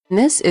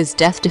This is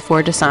Death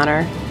Before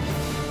Dishonor.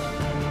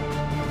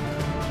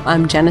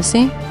 I'm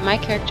Genesee. My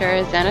character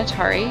is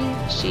Xanatari.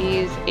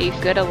 She's a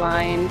good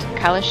aligned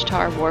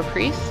Kalishtar war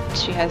priest.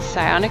 She has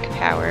psionic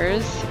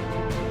powers.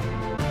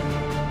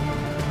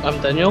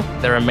 I'm Daniel.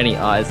 There are many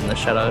eyes in the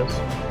shadows.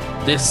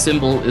 This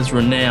symbol is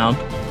renowned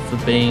for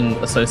being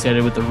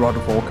associated with the Rod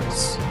of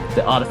Orcus,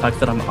 the artifact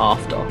that I'm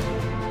after.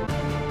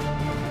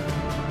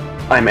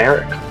 I'm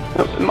Eric.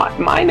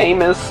 My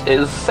name is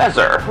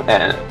Caesar,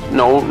 and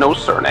no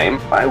surname.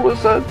 I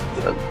was a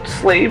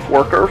slave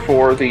worker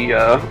for the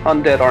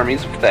undead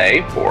armies of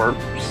Thay for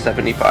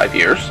 75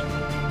 years.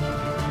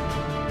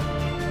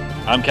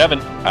 I'm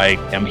Kevin. I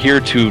am here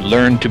to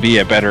learn to be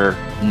a better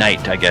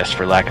knight, I guess,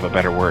 for lack of a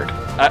better word.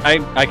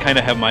 I kind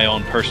of have my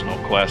own personal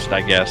quest, I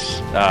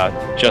guess,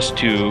 just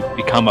to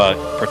become a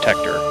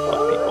protector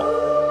of people.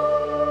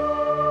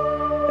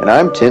 And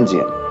I'm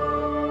Tinsian.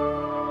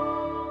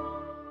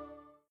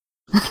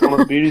 It's one of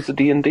the beauties of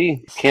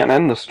D&D. Can't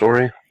end the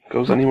story. It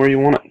goes anywhere you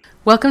want it.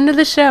 Welcome to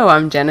the show.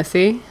 I'm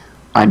Genesee.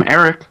 I'm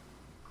Eric.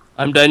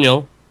 I'm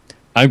Daniel.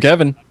 I'm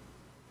Kevin.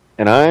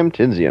 And I'm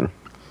Tinsian.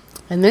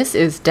 And this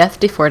is Death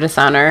Before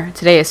Dishonor.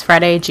 Today is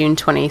Friday, June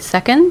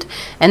 22nd,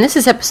 and this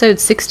is episode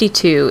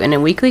 62 in a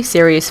weekly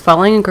series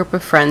following a group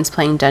of friends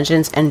playing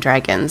Dungeons &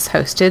 Dragons,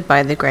 hosted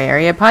by the Gray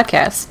Area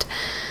Podcast.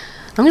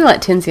 I'm going to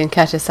let Tinsian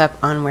catch us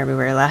up on where we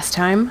were last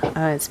time.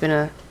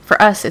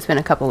 For us, it's been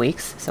a couple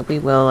weeks, so we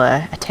will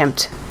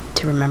attempt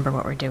to remember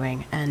what we're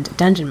doing. And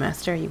Dungeon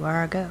Master, you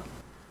are a go.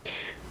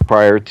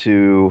 Prior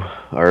to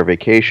our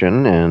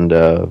vacation and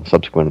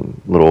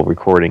subsequent little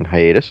recording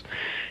hiatus,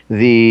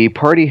 the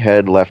party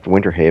had left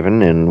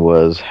Winterhaven and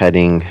was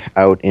heading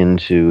out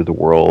into the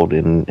world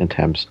in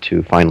attempts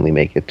to finally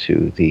make it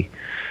to the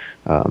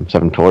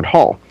Seven-Pillared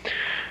Hall.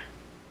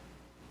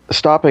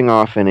 Stopping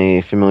off in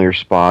a familiar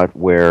spot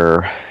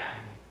where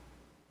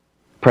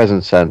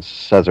present sense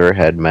Caesar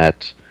had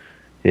met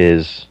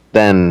his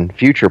then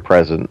future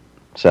present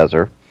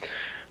Caesar,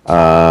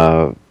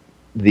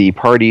 the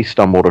party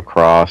stumbled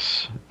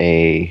across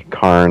a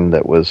cairn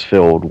that was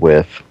filled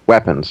with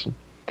weapons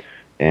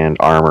and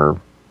armor,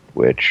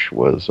 which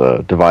was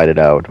divided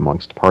out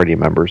amongst the party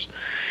members,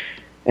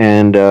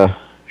 and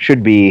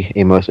should be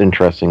a most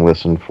interesting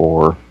listen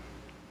for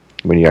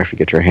when you actually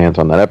get your hands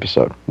on that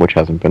episode, which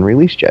hasn't been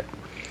released yet.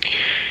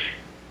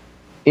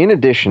 In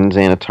addition,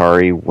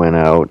 Xanatari went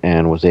out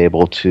and was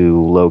able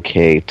to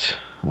locate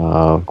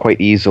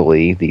quite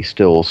easily the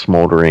still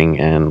smoldering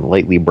and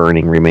lightly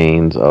burning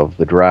remains of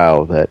the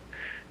drow that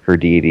her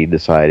deity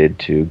decided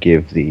to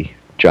give the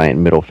giant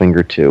middle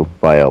finger to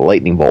by a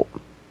lightning bolt,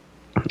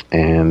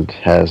 and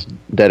has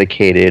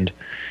dedicated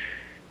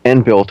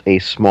and built a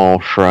small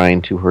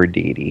shrine to her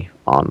deity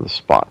on the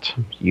spot,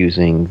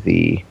 using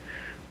the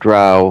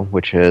drow,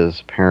 which has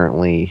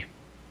apparently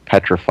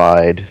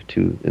petrified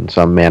in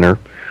some manner,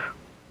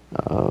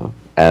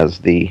 as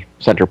the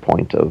center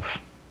point of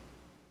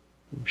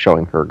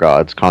showing her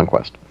God's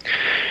conquest.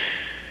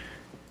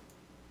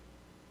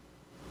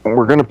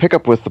 We're going to pick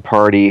up with the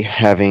party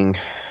having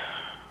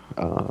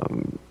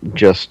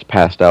just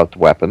passed out the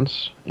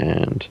weapons,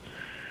 and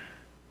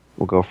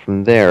we'll go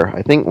from there.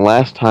 I think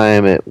last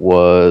time it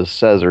was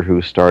Caesar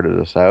who started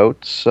us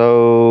out,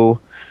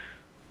 so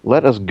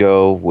let us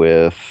go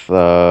with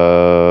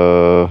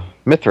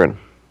Mithrin.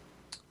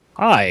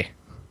 Hi.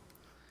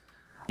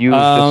 You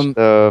just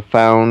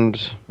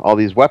found all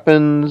these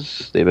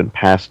weapons. They've been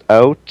passed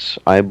out,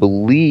 I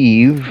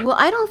believe. Well,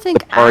 I don't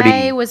think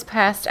I was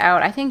passed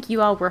out. I think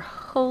you all were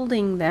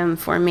holding them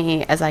for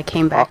me as I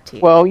came back to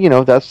you.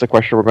 Well, that's the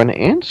question we're going to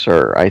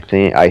answer. I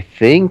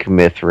think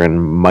Mithrin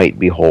might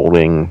be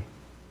holding,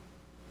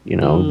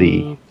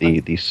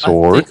 the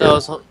sword.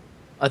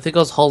 I think I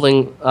was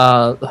holding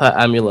her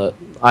amulet.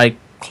 I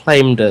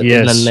claimed it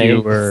in the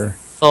name of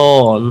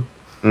Thorn.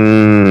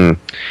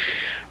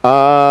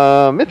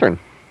 Mithrin.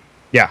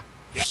 Yeah.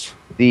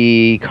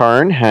 The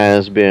cairn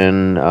has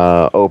been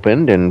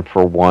opened, and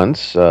for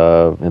once,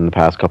 in the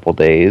past couple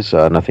days,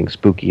 nothing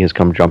spooky has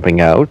come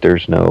jumping out.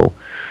 There's no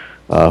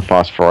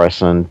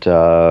phosphorescent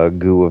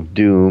goo of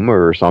doom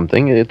or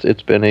something.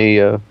 It's been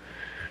a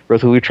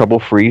relatively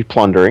trouble-free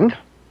plundering.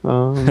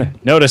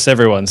 Notice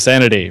everyone,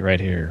 sanity right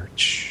here.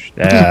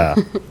 Yeah.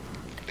 What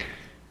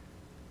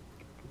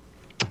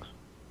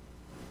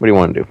do you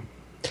want to do?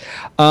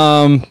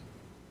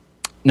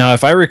 Now,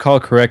 if I recall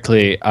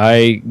correctly,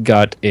 I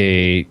got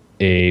a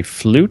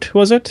flute,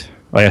 was it?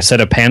 Like a set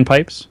of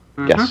panpipes?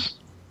 Yes.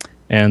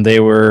 And they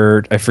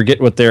were, I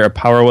forget what their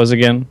power was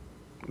again.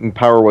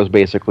 Power was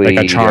basically like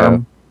a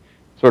charm?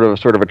 Sort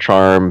of a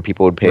charm.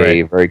 People would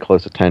pay very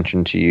close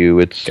attention to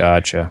you. It's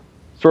Gotcha.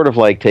 sort of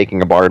like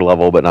taking a bard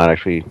level, but not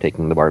actually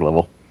taking the bard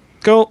level.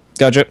 Cool.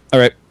 Gotcha. All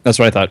right. That's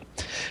what I thought.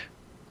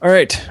 All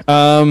right.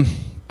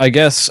 I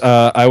guess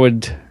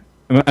I'm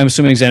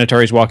assuming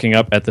Xanatari's walking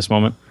up at this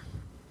moment.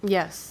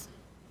 Yes.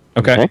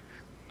 Okay.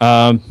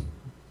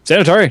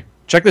 Xanatari,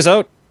 check this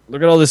out.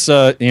 Look at all this,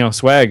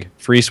 swag,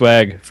 free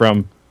swag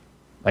from,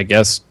 I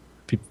guess,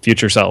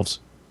 future selves.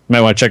 You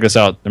might want to check this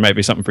out. There might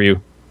be something for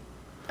you.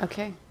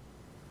 Okay.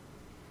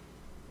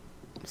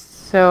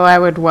 So I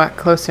would walk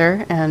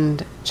closer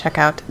and check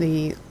out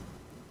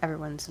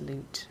everyone's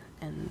loot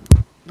and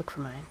look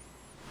for mine.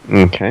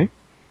 Okay.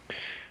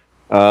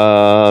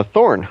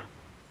 Thorn.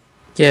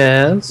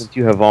 Yes. Since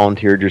you have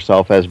volunteered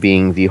yourself as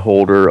being the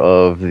holder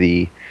of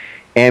the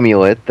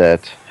amulet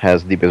that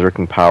has the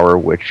berserking power,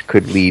 which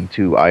could lead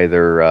to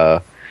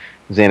either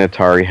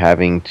Xanatari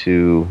having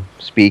to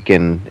speak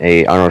in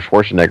a Arnold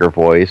Schwarzenegger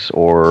voice,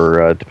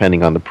 or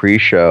depending on the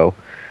pre-show,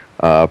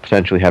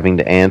 potentially having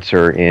to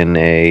answer in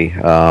the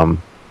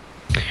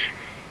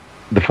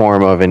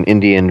form of an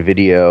Indian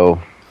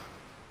video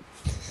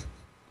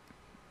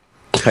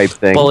type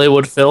thing.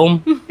 Bollywood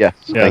film. Yes.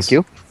 Thank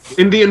you.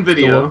 Indian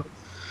video.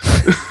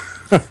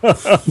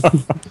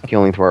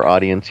 Appealing to our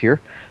audience here.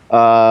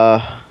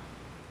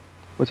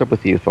 What's up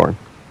with you, Thorn?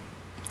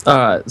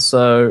 Alright,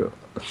 so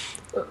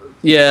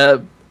yeah,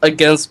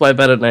 against my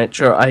better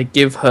nature, I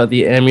give her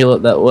the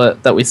amulet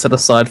that we set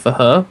aside for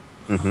her.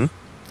 Mm-hmm.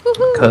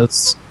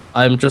 Because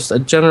I'm just a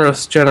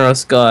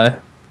generous guy.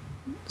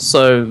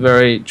 So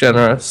very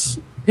generous.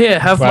 Here,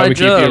 have Why my we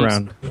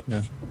germs. keep you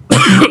around.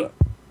 Yeah.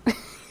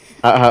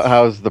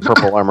 How's the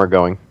purple armor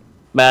going?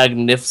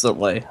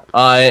 Magnificently.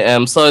 I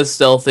am so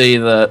stealthy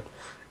that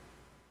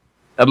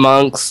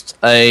amongst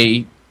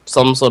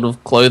some sort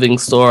of clothing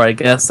store, I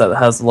guess, that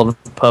has a lot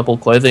of purple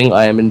clothing,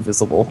 I am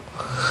invisible.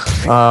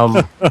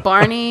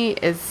 Barney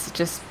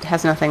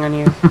has nothing on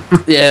you.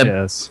 Yeah.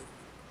 Yes.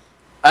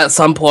 At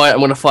some point, I'm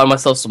going to find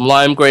myself some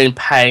lime green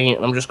paint,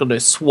 and I'm just going to do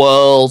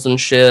swirls and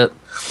shit.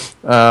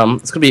 It's going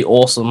to be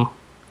awesome.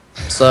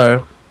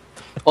 So,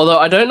 although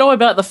I don't know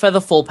about the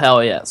featherfall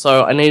power yet,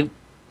 so I need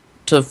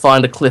to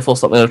find a cliff or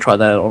something to try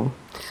that on.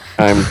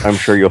 I'm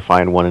sure you'll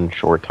find one in a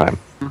short time.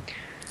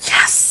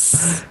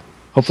 Yes!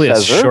 Hopefully a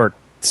Cesar? short,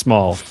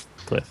 small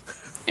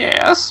cliff.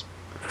 Yes.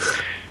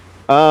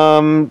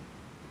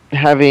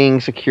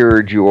 Having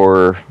secured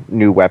your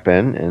new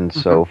weapon and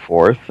so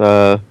forth,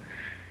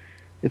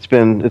 it's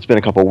been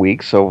a couple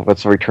weeks, so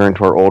let's return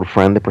to our old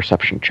friend, the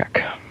perception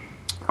check.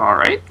 All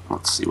right.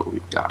 Let's see what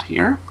we've got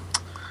here.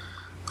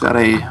 Got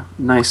a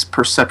nice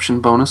perception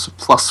bonus of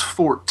plus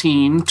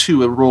 14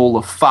 to a roll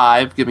of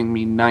 5, giving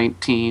me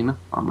 19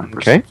 on my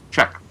perception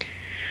check.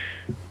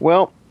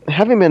 Well,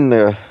 having been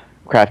the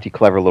crafty,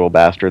 clever little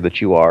bastard that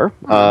you are,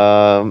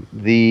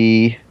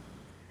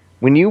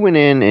 when you went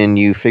in and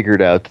you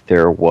figured out that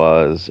there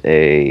was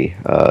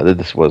that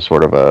this was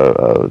sort of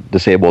a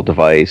disabled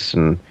device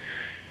and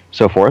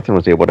so forth, and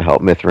was able to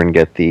help Mithrin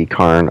get the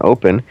cairn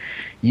open,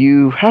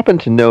 you happened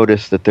to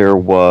notice that there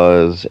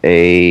was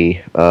a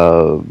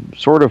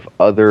sort of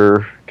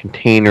other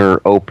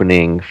container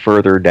opening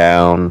further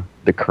down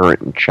the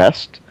current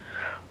chest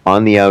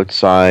on the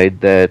outside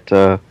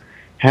that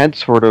had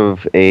sort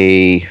of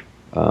a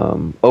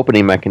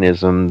opening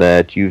mechanism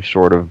that you've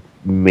sort of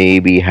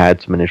maybe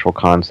had some initial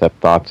concept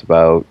thoughts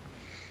about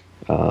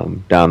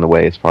down the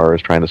way, as far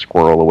as trying to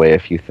squirrel away a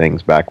few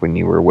things back when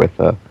you were with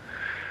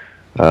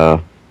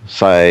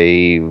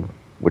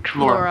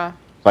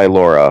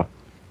Laura,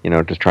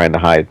 just trying to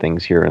hide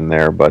things here and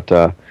there. But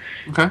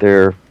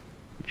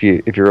if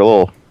you're a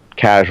little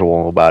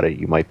casual about it,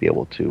 you might be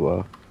able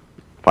to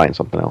find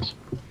something else.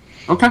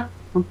 Okay,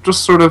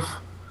 just sort of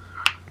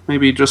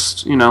maybe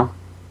just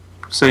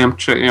say I'm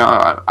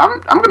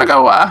gonna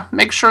go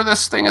make sure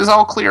this thing is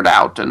all cleared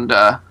out, and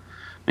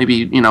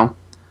maybe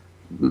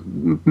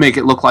make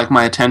it look like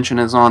my attention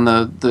is on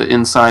the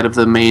inside of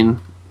the main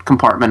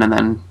compartment, and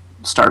then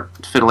start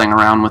fiddling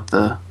around with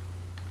the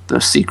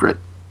secret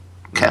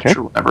catch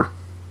or whatever.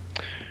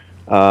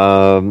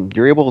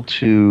 You're able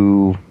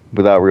to,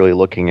 without really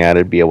looking at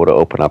it, be able to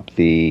open up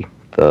the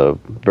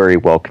very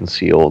well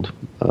concealed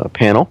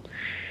panel,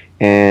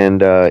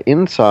 and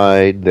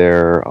inside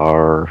there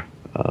are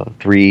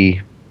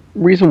 3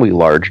 reasonably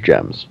large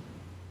gems.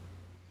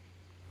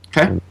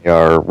 Okay. And they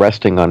are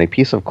resting on a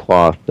piece of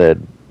cloth that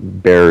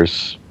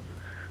bears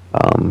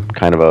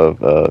kind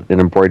of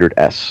an embroidered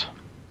S.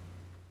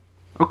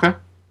 Okay.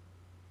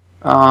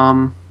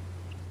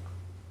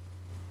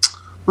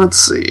 Let's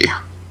see.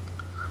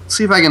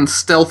 See if I can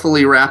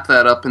stealthily wrap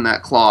that up in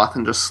that cloth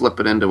and just slip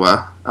it into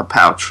a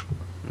pouch.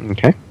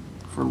 Okay.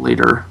 For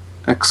later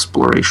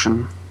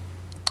exploration.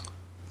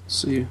 Let's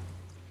see.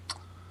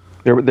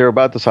 They're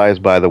about the size,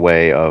 by the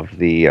way, of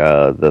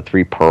the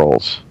 3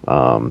 pearls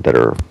that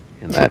are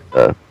in that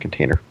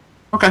container.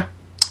 Okay.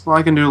 Well,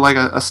 I can do like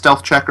a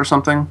stealth check or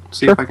something.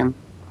 See if I can.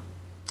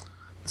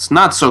 It's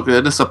not so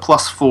good. It's a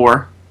plus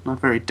 4. Not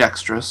very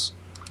dexterous.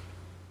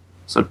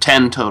 So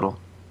 10 total.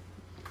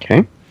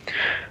 Okay.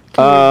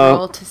 Can you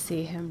roll to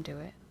see him do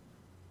it?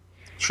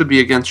 Should be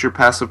against your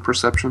passive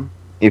perception.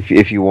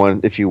 If you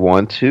want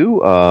to,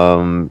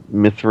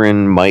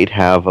 Mithrin might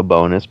have a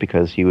bonus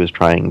because he was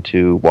trying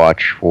to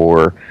watch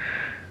for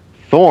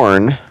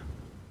Thorn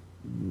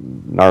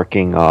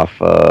narking off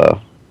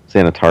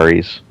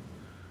Xanatari's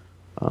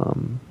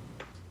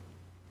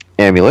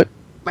amulet.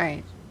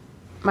 Right.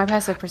 My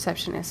passive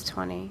perception is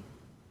 20.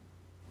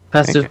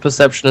 Passive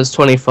perception is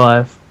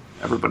 25.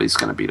 Everybody's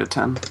going to beat a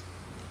 10.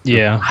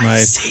 Yeah,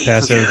 my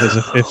passive is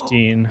a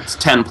 15. It's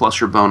 10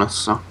 plus your bonus,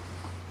 so.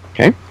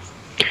 Okay.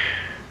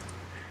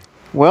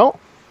 Well,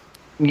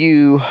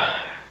 you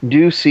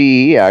do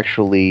see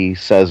actually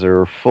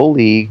Caesar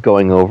fully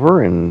going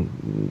over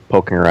and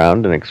poking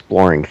around and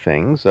exploring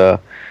things.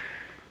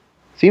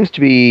 Seems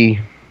to be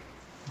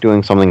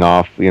doing something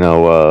off, a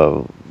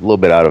little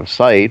bit out of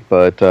sight,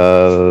 but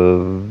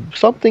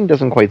something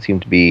doesn't quite seem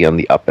to be on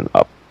the up and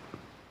up.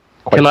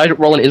 Can I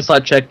roll an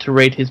insight check to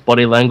read his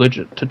body language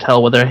to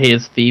tell whether he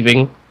is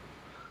thieving?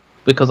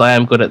 Because I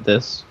am good at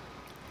this.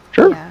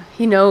 Sure. Yeah,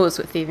 he knows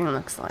what thieving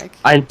looks like.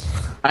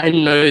 I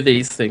know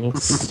these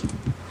things.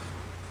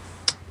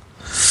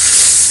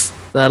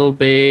 That'll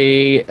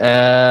be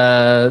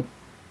 12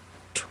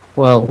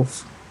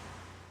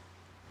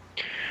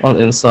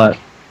 on insight.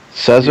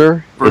 Caesar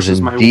is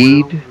Versus my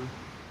indeed will.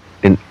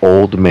 an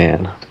old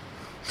man.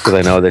 Because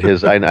I know that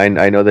his I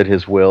know that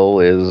his will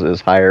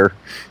is higher.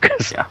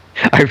 Because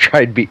I've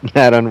tried beating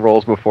that on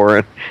rolls before,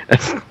 and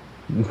that's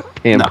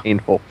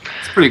painful.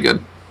 It's pretty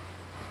good.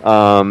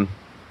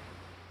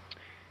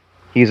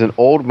 He's an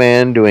old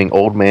man doing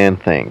old man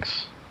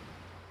things.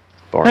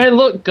 Thorn. Hey,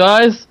 look,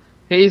 guys!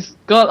 He's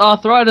got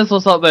arthritis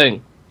or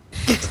something. He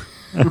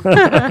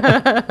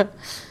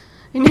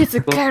needs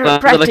a that I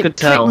chiropractic could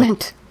tell.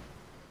 treatment.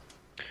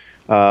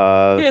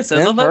 Here,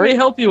 Cesar, let me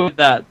help you with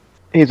that.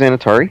 Hey,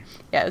 Xanatari.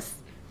 Yes.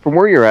 From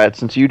where you're at,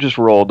 since you just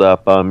rolled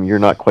up, you're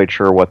not quite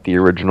sure what the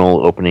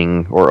original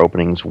opening or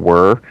openings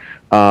were,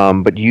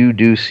 but you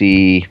do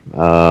see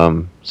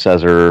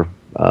Caesar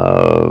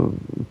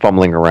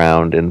fumbling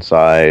around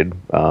inside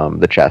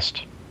the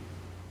chest.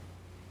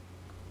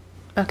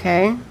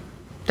 Okay.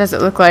 Does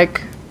it look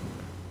like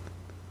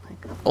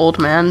old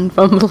man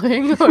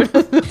fumbling, or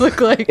does it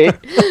look like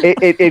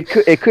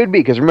It could be,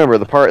 because remember,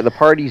 the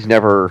party's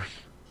never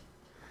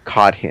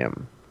caught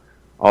him.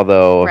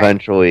 Although Right.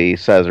 eventually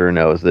Caesar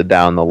knows that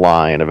down the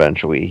line,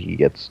 eventually he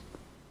gets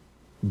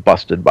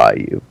busted by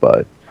you.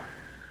 But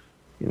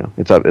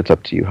it's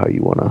up to you how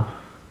you wanna.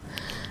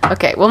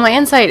 Okay, well, my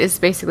insight is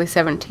basically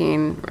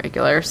 17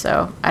 regular,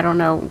 so I don't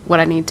know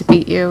what I need to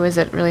beat you. Is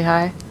it really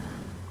high?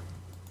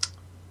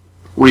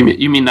 What do you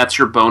mean? You mean that's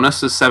your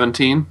bonus is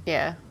 17?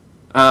 Yeah.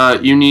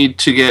 You need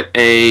to get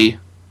a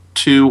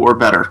 2 or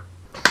better.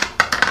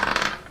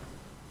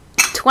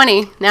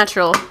 20,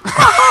 natural.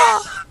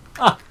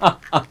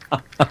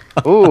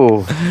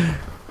 Ooh.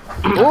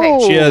 Okay.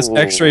 She has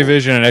X-ray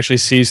vision and actually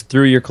sees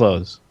through your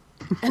clothes.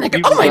 And I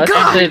go, oh my Let's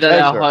god! say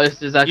that our Cesar.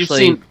 host is actually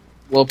seen-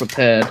 well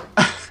prepared.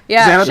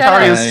 Yeah, shut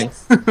Xanatari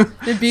up.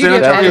 The beauty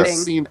of Xanatari editing.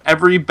 has seen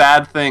every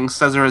bad thing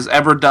Caesar has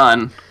ever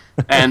done,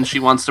 and she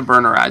wants to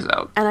burn her eyes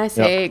out. And I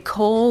say,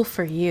 coal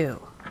for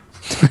you.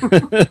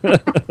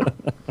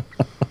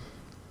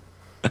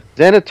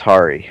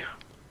 Xanatari.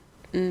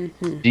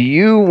 Do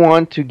you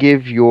want to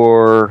give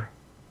your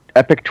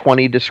Epic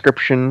 20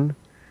 description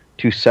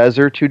to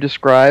Caesar to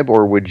describe,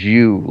 or would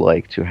you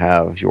like to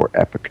have your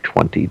Epic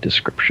 20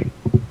 description?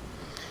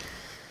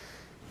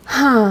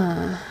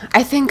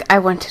 I think I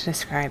want to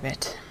describe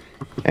it.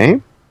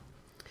 Okay.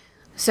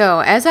 So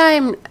as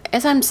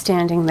I'm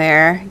standing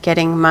there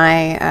getting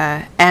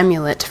my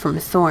amulet from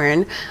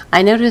Thorn,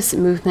 I notice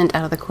movement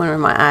out of the corner of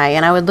my eye,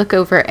 and I would look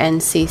over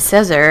and see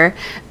Caesar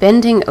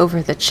bending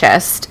over the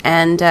chest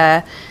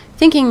and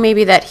thinking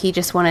maybe that he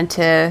just wanted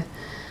to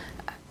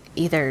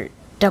either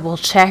double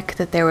check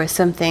that there was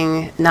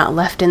something not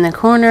left in the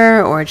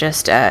corner or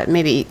just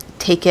maybe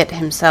take it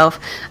himself.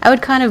 I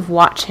would kind of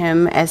watch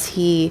him as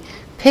he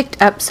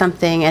picked up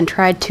something and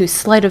tried to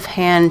sleight of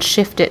hand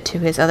shift it to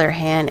his other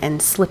hand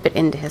and slip it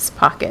into his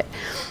pocket.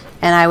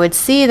 And I would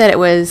see that it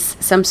was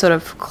some sort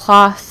of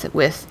cloth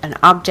with an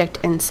object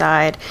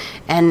inside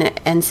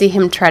and see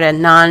him try to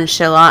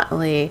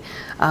nonchalantly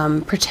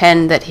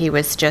pretend that he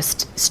was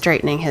just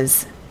straightening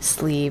his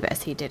sleeve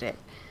as he did it.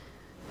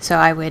 So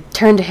I would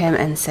turn to him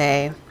and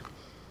say,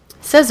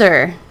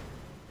 Caesar,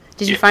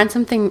 did you find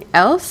something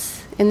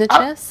else in the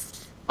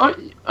chest?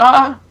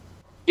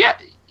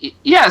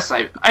 Yes,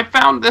 I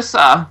found this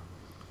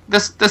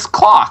this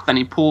cloth, and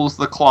he pulls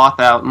the cloth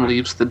out and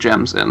leaves the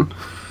gems in.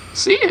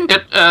 See,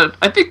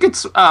 I think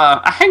it's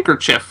a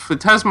handkerchief.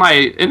 It has my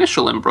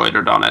initial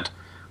embroidered on it.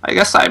 I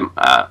guess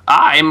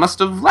I must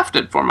have left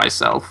it for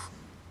myself.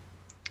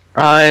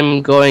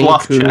 I'm going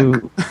Bluff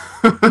to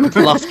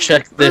bluff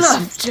check this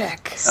Bluff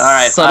check. All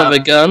right, son of a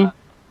gun.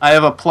 I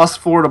have a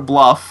 +4 to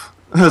bluff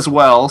as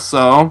well,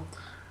 so.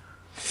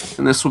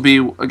 And this will be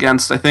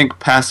against, I think,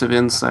 passive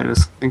insight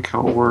is, I think,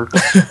 how it works.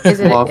 Is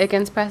it Bluff.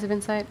 against passive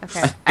insight?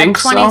 Okay. I think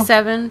so.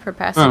 27 for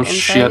passive Oh, insight.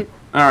 shit.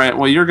 Alright,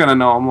 well, you're gonna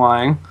know I'm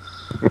lying.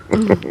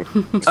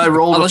 I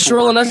rolled Unless you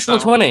roll a natural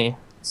 20.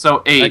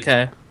 So 8.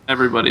 Okay.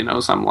 Everybody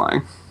knows I'm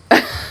lying.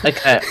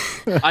 Okay.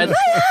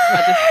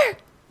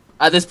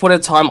 At this point in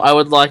time, I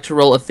would like to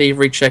roll a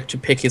thievery check to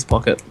pick his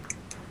pocket.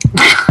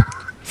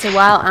 So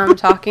while I'm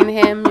talking to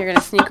him, you're going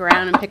to sneak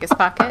around and pick his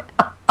pocket?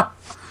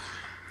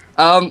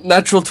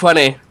 Natural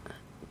 20.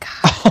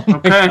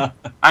 Okay.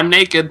 I'm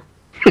naked.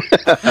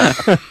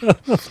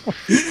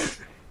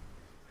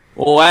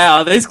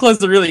 Wow, these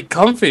clothes are really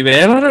comfy,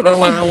 man. I don't know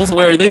why I wasn't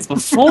wearing these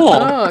before.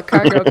 Oh,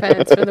 cargo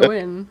pants for the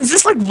win. Is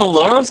this like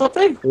velour or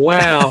something?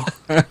 Wow.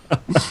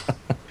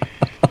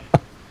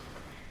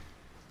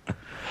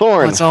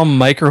 Thorn. it's all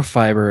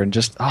microfiber and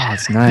just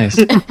it's nice.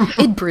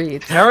 It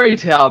breathes. Terry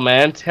towel,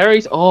 man.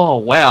 Oh,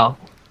 wow.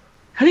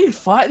 How do you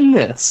fight in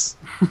this?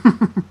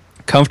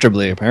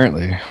 Comfortably,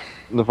 apparently.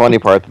 The funny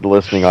part that the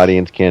listening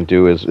audience can't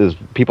do is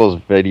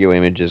people's video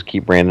images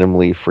keep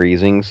randomly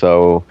freezing.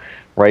 So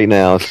right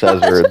now,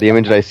 Caesar, the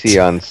image I see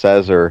on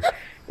Caesar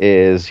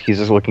is he's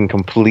just looking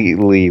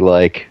completely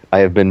like I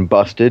have been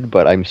busted,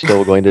 but I'm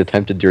still going to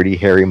attempt to Dirty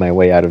Harry my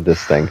way out of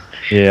this thing.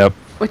 Yep.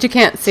 What you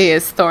can't see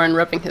is Thorn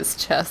rubbing his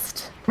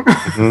chest.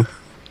 And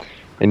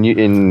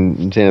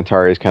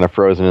Xanatari is kind of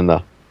frozen in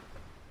the.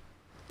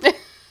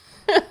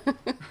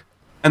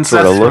 And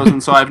Sorta Seth's look-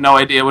 frozen, so I have no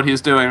idea what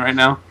he's doing right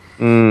now.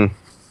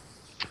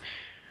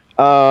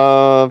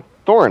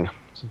 Thorn,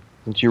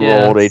 since you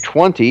Yes. rolled a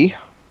 20,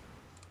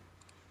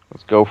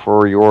 let's go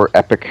for your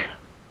epic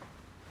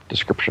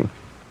description.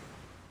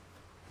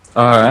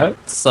 Alright,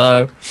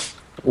 so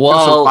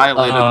while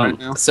violated right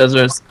now.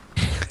 Caesar's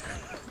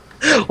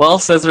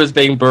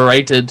being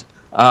berated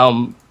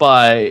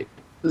by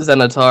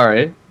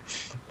Xanatari,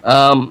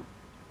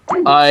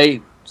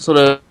 I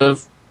sort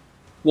of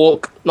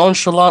walk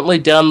nonchalantly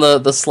down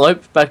the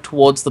slope back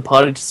towards the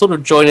party to sort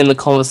of join in the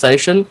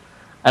conversation.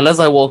 And as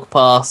I walk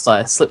past,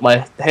 I slip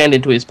my hand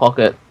into his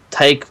pocket,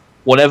 take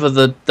whatever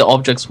the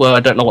objects were, I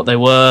don't know what they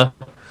were,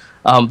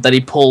 that he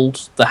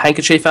pulled the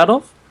handkerchief out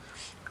of.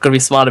 Gotta be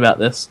smart about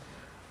this.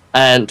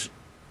 And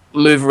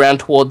move around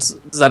towards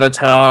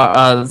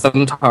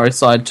Xanatari's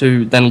side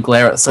to then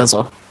glare at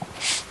Caesar.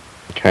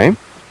 Okay.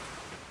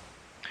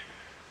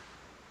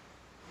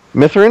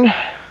 Mithrin,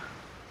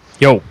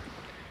 Yo.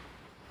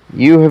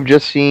 you have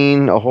just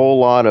seen a whole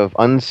lot of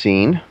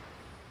unseen.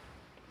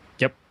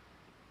 Yep.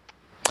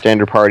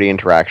 Standard party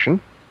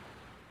interaction.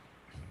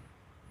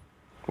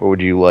 What would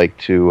you like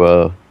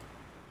to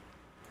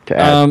add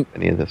to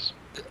any of this?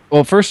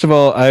 Well, first of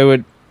all, I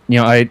would,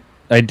 I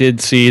did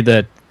see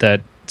that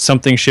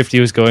something shifty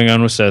was going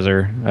on with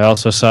Caesar. I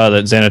also saw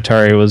that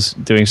Xanatari was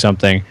doing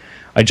something.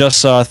 I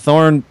just saw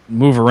Thorn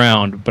move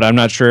around, but I'm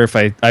not sure if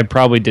I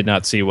probably did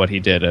not see what he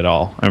did at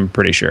all. I'm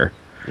pretty sure.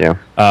 Yeah.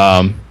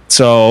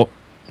 So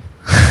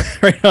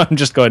right now I'm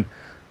just going,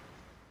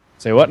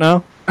 say what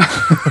now?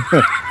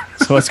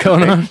 So what's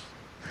going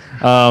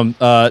on?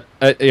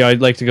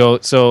 I'd like to go.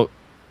 So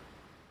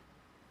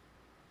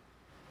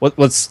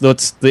what's the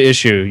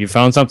issue? You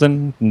found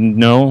something?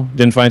 No,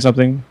 didn't find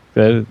something.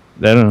 I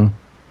don't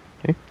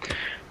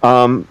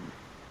know.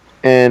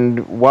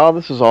 And while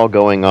this is all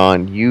going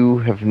on, you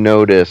have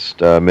noticed,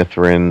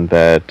 Mithrin,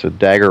 that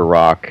Dagger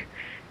Rock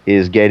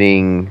is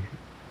getting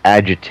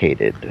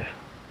agitated.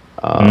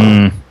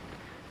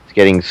 It's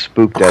getting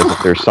spooked as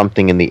if there's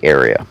something in the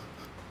area.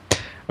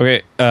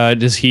 Okay.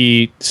 Does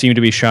he seem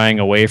to be shying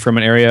away from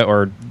an area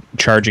or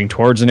charging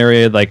towards an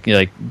area, like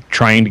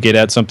trying to get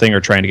at something or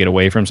trying to get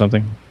away from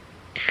something?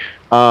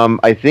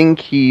 I think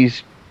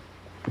he's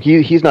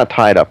not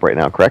tied up right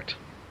now, correct?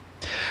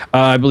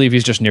 I believe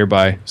he's just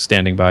nearby,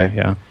 standing by.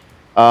 Yeah.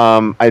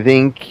 I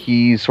think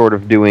he's sort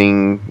of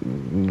doing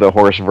the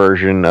horse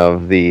version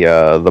of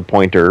the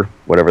pointer,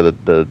 whatever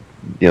the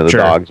Sure.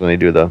 dogs when they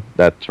do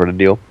that sort of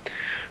deal.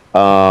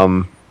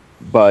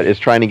 But it's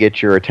trying to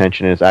get your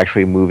attention. And it's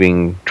actually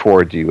moving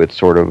towards you. It's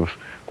sort of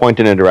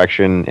pointing in a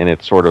direction, and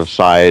it's sort of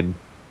side.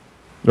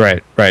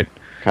 Right.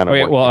 Kind of.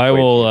 Okay. Well, I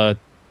will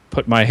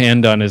put my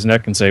hand on his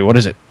neck and say, "What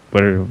is it?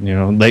 What are,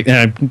 and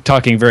I'm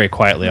talking very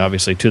quietly,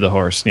 obviously, to the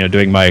horse.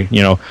 Doing my,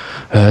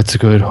 it's a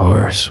good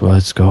horse.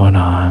 What's going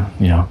on?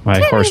 My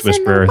horse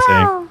whisperer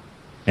thing.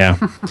 Yeah.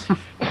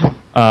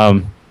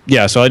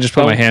 Yeah. So I just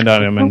put my hand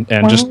on him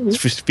and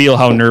just feel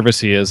how nervous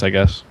he is, I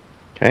guess.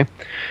 Okay.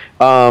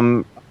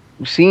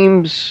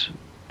 Seems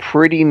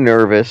pretty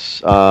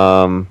nervous.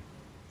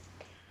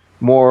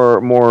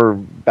 More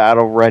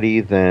battle ready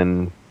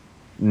than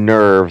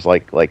nerves,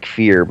 like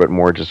fear, but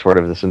more just sort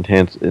of this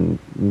intense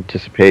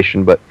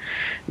anticipation. But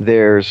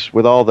there's,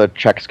 with all the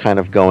checks kind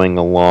of going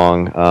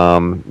along,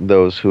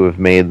 those who have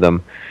made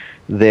them,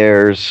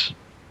 there's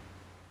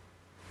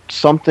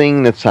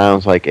something that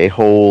sounds like a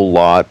whole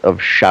lot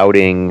of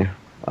shouting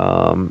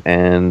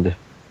and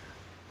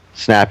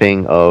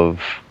snapping of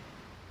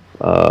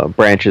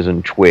branches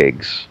and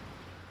twigs.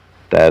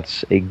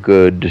 That's a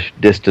good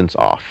distance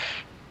off.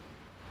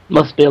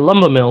 Must be a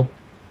lumber mill.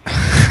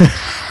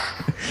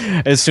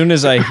 As soon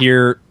as I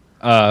hear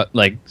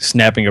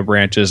snapping of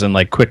branches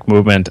and quick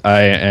movement,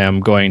 I am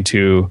going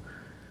to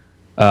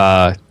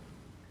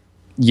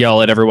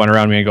yell at everyone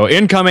around me and go,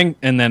 "Incoming!"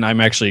 And then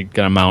I'm actually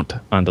going to mount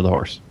onto the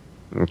horse.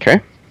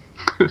 Okay.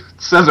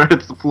 Caesar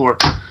hits the floor.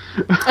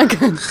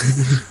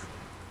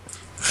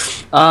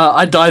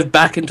 I dive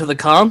back into the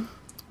car.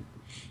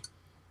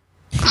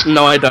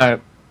 No, I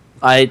don't.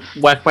 I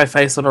whack my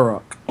face on a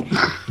rock.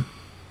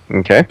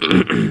 Okay.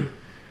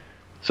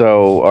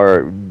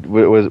 So,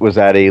 was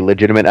that a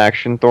legitimate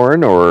action,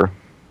 Thorn, or?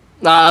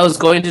 I was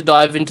going to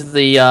dive into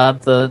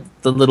the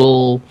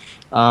little,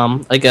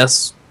 I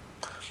guess,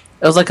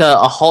 it was like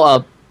a hole,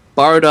 a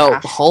borrowed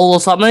out hole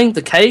or something,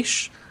 the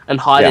cache, and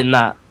hide in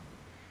that.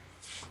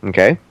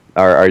 Okay.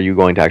 Are you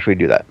going to actually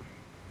do that?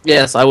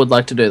 Yes, I would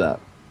like to do that.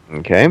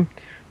 Okay.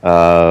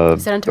 Go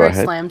Xanatar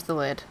ahead. slams the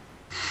lid.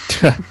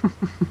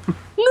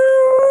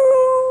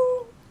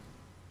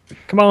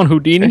 Come on,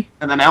 Houdini.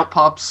 And then out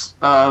pops,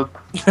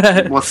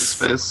 what's his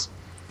face?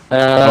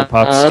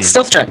 Steve.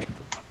 Stealth check.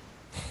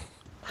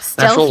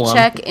 Natural Stealth one.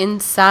 check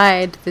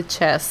inside the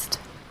chest.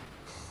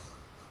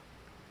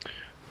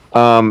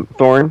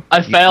 Thorn.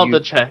 I failed you, the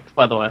check,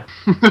 by the way.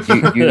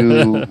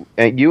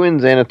 you and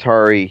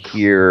Xanatari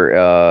hear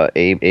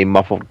a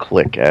muffled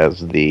click as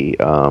the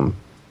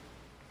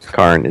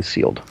Karn is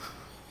sealed.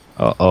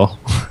 Uh-oh.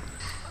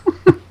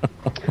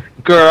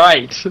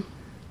 Great.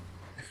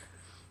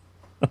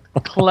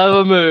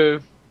 Clever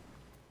move.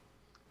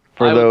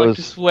 For I would like those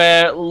to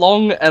swear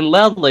long and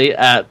loudly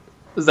at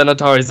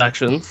Xanatari's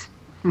actions.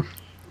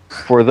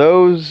 For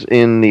those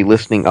in the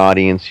listening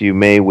audience, you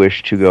may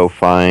wish to go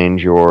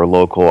find your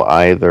local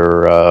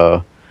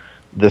either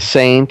The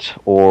Saint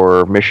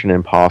or Mission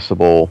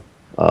Impossible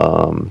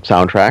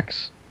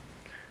soundtracks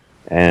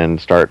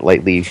and start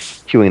lightly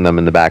cueing them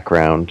in the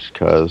background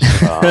because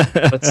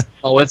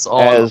It's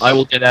on. As- I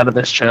will get out of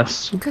this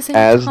chest. Because it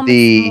As comes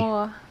the-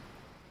 more.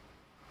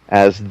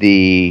 as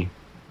the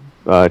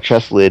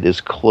chest lid is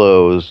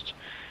closed,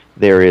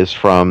 there is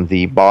from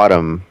the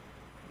bottom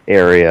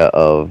area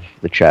of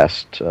the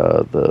chest,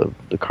 the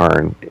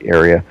Karn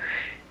area,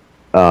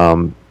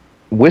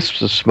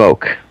 wisps of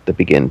smoke that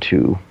begin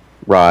to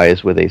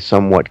rise with a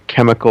somewhat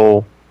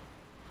chemical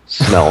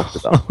smell to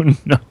them. Oh,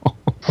 no.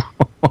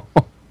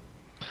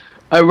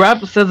 I wrap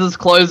Scissors'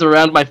 clothes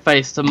around my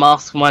face to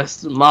mask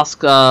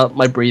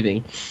my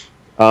breathing.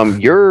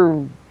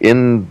 You're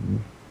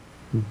in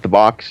the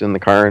box in the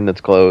Karn that's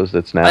closed.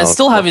 That's now. I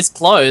still have his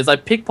clothes. I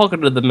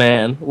pickpocketed the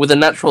man with a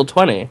natural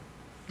 20.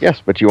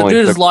 Yes, but you The only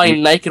dude took is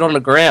lying naked on the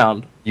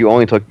ground. you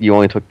only took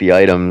the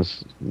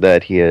items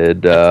that he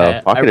had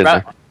Okay, pocketed.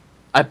 there.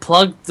 I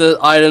plugged the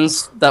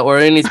items that were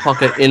in his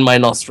pocket in my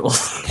nostrils.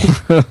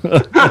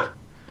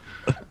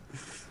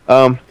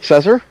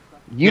 Cesar,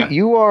 you Yeah.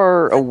 you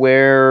are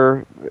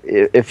aware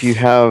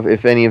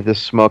if any of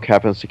this smoke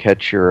happens to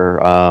catch your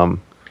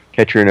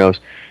nose.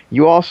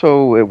 You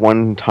also at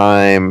one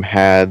time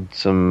had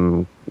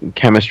some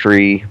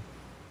chemistry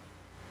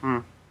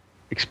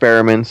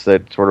experiments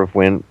that sort of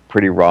went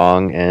pretty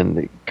wrong, and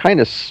it kind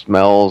of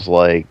smells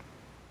like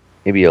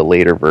maybe a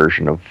later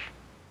version of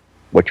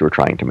what you were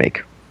trying to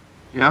make.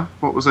 Yeah,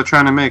 what was I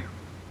trying to make?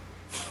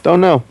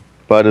 Don't know,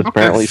 but it's Okay.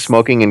 apparently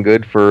smoking and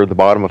good for the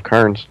bottom of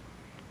Karn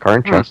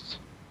chests.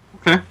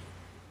 Okay.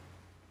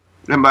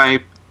 Am I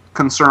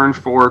concerned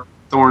for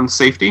Thorn's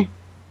safety?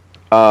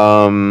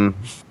 Um,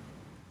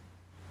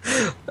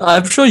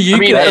 I'm sure you I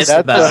mean, can answer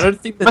that's that. I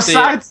don't think that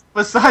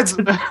Besides,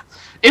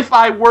 if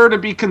I were to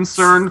be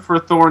concerned for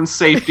Thorn's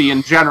safety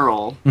in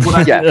general, would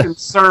I Yeah. be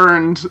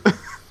concerned?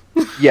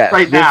 yes,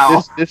 Right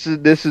now.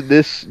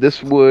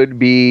 this would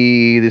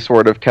be the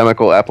sort of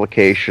chemical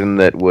application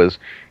that was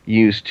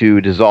used to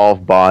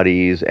dissolve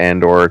bodies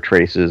and or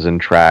traces and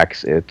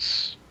tracks.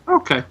 It's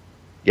Okay.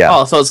 yeah.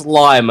 Oh, so it's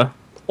lime.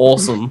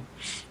 Awesome.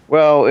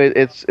 Well,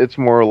 it's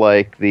more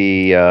like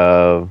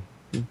the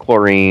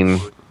chlorine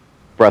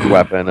breath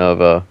weapon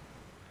of a.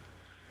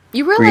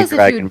 You realize if you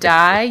dragon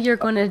die, you're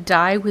going to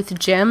die with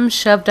gems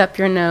shoved up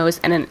your nose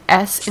and an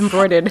S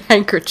embroidered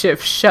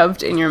handkerchief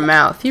shoved in your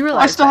mouth. You I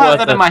realize still that? have Worth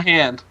that in it. my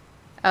hand.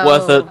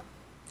 Worth it.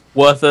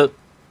 Worth it.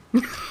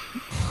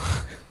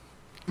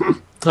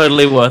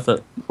 Totally worth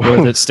it.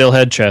 With its still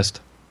head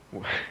chest.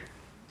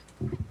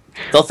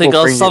 They'll think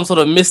We'll I was bring some it- sort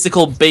of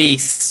mystical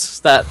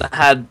beast that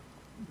had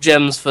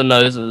gems for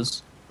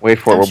noses. Wait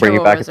for it. I'm We'll bring sure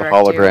you back we'll at the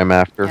resurrect you. hologram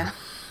after. Yeah.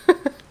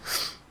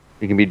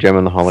 You can be Gem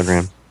in the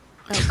hologram.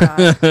 Oh,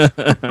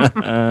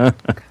 God.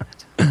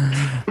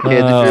 Kids, if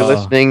you're Oh.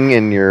 listening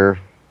and you're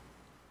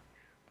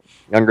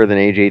younger than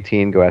age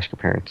 18, go ask your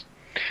parents.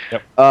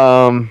 Yep.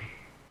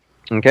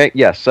 Okay.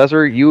 Yes,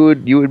 Cesar, you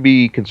would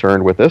be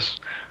concerned with this.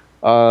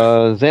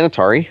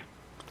 Xanatari.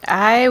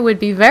 I would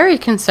be very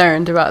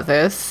concerned about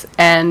this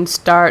and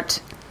start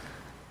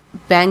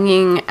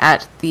banging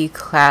at the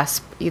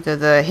clasp, either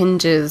the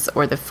hinges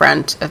or the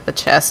front of the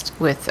chest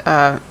with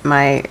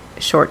my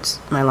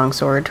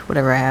longsword,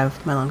 whatever I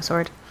have, my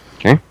longsword.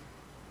 Okay.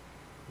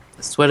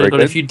 I swear to Very God,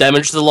 good. if you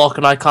damage the lock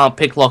and I can't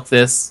picklock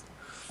this,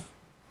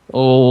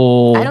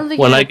 oh, I don't think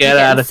when you I can get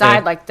out of inside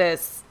here, like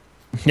this.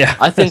 Yeah.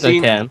 I think I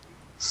See- can.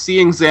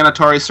 Seeing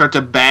Xanatari start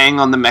to bang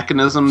on the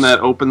mechanism that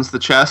opens the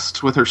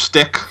chest with her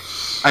stick,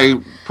 I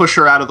push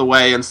her out of the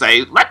way and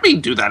say, "Let me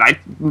do that.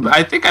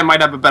 I think I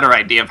might have a better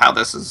idea of how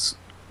this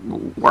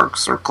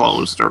works or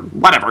closed or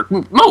whatever.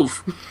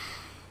 Move."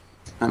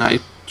 And I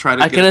try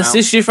to I get can him out.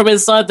 assist you from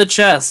inside the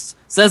chest.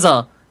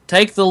 Cesar,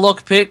 take the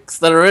lockpicks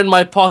that are in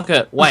my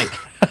pocket. Wait.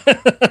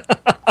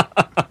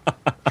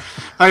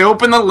 I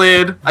open the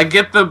lid, I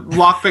get the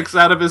lockpicks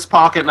out of his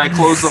pocket, and I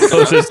close the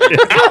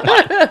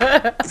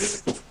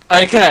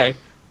lid. Okay.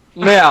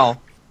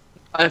 Now,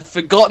 I've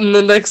forgotten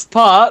the next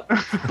part,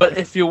 but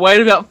if you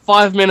wait about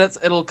 5 minutes,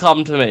 it'll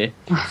come to me.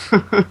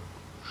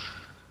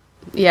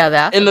 Yeah,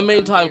 that. In the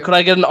meantime, could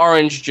I get an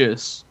orange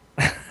juice?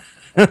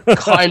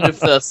 Kind of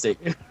thirsty.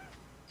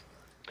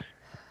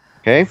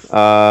 Okay.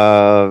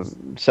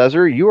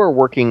 Caesar, you are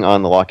working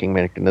on the locking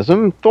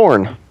mechanism.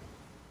 Thorn,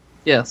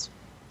 Yes.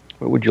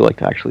 what would you like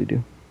to actually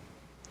do?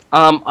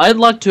 I'd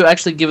like to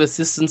actually give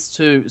assistance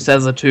to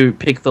Caesar to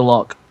pick the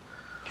lock.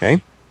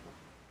 Okay.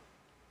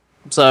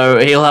 So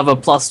he'll have a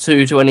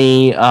 +2 to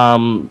any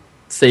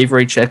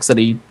thievery checks that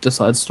he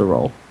decides to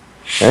roll.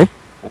 Okay.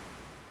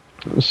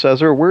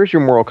 Caesar, where's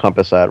your moral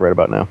compass at right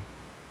about now?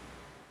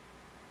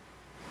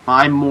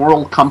 My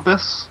moral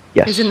compass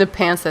Yes. He's in the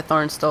pants that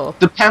Thorn stole.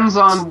 depends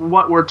on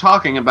what we're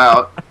talking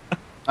about.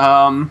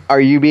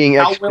 Are you being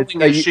How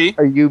willing is she?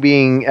 Are you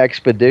being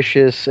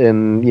expeditious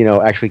and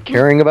actually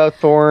caring about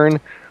Thorn,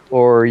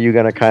 or are you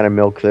gonna kind of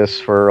milk this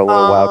for a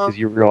little while because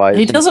you realize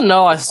He doesn't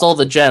know I stole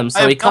the gems, so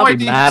I he have can't no be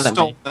idea mad who at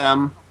stole me.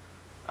 them.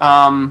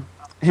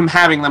 Him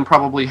having them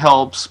probably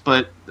helps,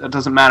 but it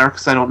doesn't matter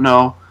because I don't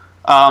know.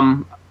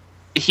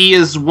 He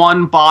is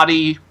one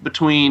body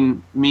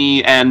between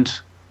me and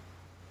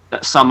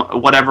some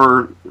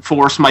whatever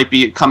force might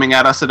be coming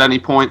at us at any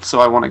point,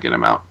 so I want to get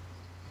him out.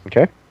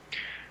 Okay.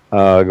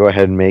 Go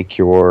ahead and make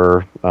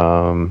your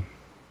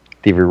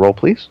thievery roll,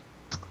 please.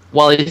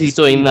 While he's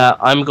doing that,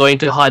 I'm going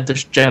to hide the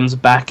gems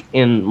back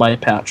in my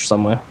pouch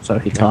somewhere, so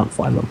he can't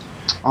find them.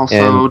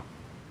 Also,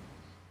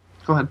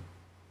 go ahead.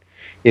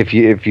 If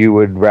you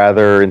would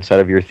rather,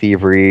 instead of your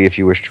thievery, if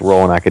you wish to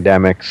roll in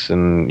academics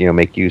and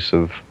make use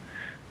of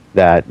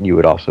that, you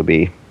would also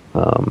be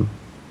able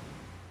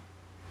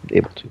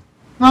to.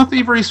 No,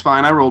 thievery's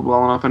fine. I rolled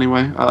well enough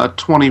anyway.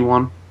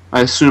 21.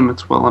 I assume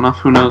it's well enough.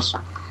 Who knows?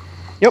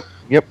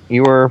 Yep.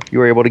 You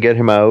were able to get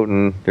him out,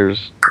 and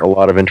there's a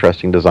lot of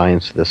interesting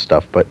designs to this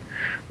stuff. But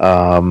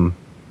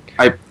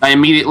I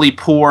immediately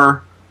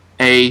pour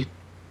a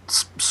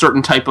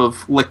certain type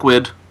of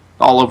liquid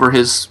all over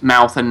his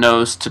mouth and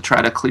nose to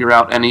try to clear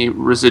out any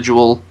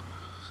residual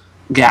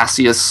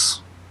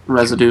gaseous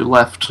residue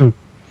left in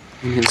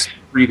his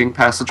breathing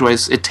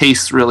passageways. It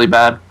tastes really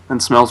bad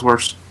and smells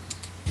worse.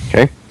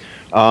 okay.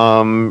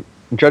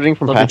 Judging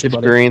from Love you past too,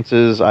 buddy.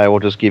 experiences, I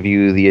will just give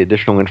you the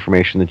additional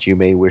information that you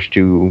may wish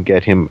to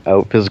get him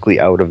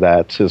physically out of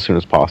that as soon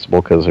as possible,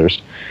 because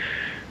there's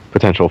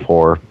potential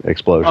for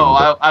explosion.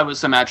 Oh, I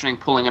was imagining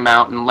pulling him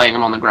out and laying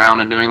him on the ground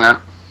and doing that.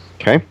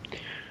 Okay.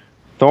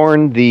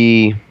 Thorn,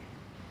 the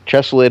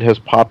chest lid has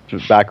popped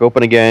back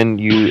open again.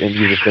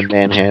 You've just been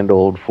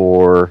manhandled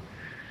for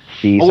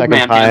the Old second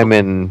man time,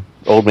 and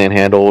old man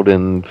handled,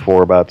 and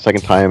for about the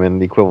second time in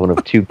the equivalent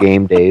of 2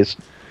 game days.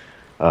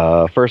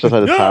 First outside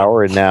the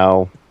tower, and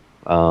now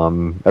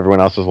everyone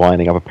else is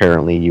lining up.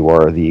 Apparently, you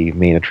are the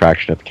main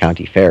attraction at the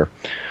county fair.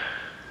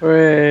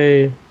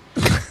 Hooray.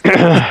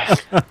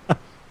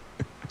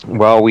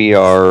 While we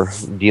are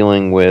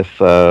dealing with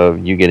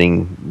you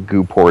getting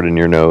goo poured in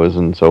your nose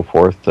and so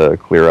forth to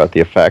clear out the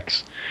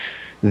effects,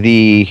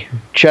 the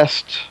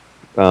chest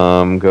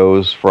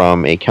goes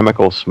from a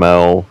chemical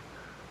smell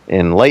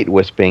and light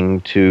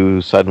wisping to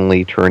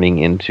suddenly turning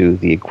into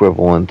the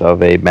equivalent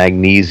of a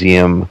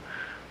magnesium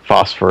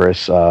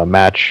phosphorus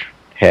match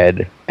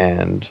head,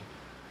 and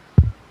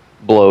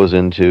blows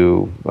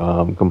into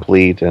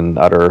complete and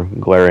utter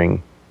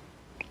glaring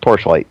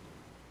torchlight.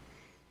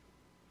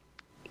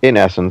 In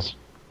essence,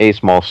 a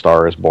small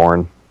star is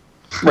born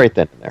right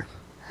then and there.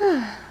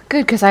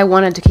 Good, because I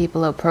wanted to keep a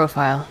low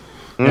profile.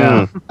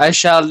 Yeah. I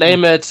shall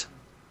name it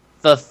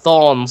the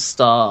Thorn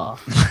Star.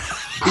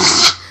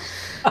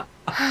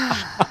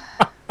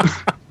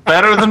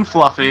 Better than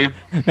Fluffy.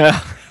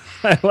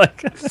 I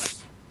like it.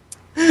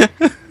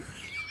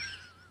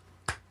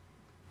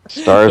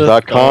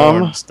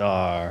 Stars.com.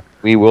 Star.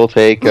 We will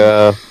take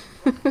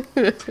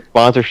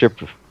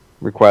sponsorship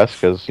requests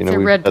because a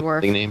we've red got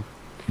dwarf. the name.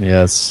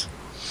 Yes.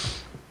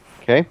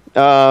 Okay,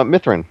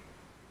 Mithrin.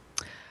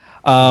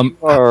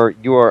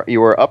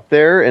 You are up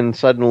there, and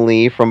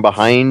suddenly from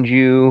behind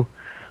you,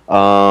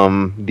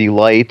 the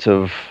light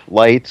of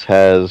lights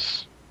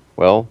has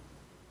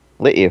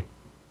lit you.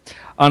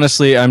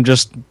 Honestly, I'm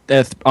just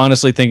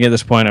honestly thinking at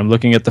this point, I'm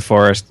looking at the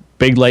forest,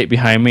 big light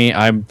behind me.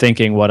 I'm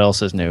thinking, what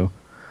else is new?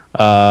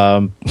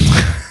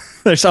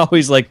 There's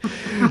always like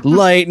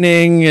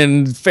lightning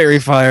and fairy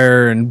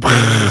fire and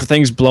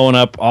things blowing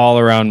up all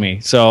around me.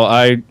 So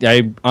I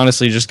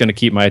honestly just going to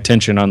keep my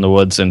attention on the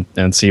woods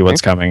and see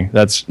what's coming.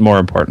 That's more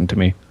important to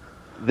me.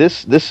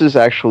 This is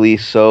actually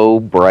so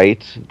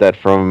bright that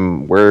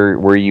from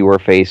where you are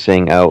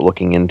facing out,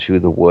 looking into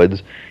the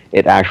woods,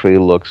 it actually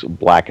looks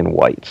black and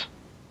white.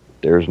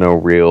 There's no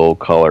real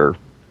color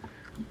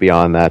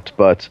beyond that,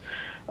 but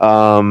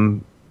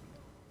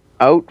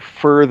out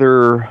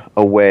further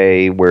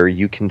away where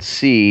you can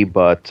see,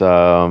 but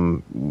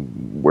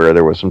where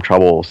there was some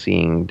trouble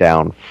seeing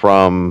down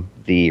from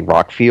the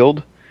rock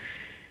field,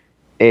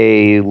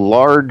 a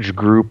large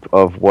group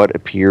of what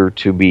appear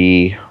to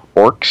be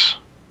orcs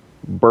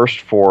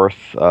burst forth,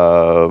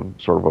 sort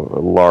of a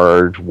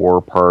large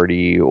war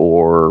party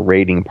or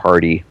raiding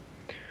party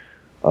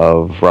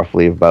of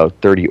roughly about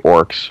 30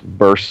 orcs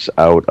bursts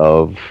out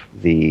of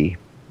the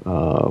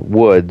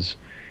woods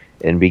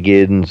and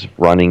begins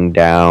running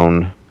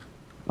down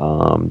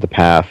the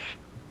path,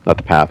 not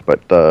the path,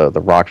 but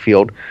the rock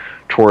field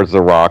towards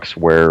the rocks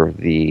where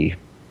the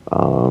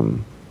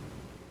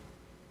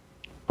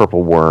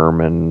purple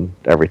worm and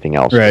everything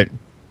else. Right.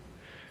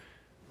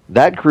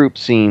 That group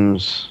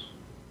seems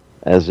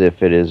as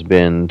if it has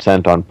been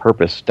sent on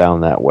purpose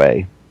down that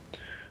way.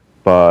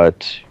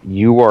 But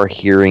you are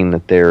hearing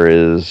that there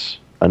is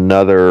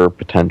another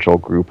potential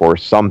group or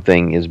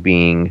something is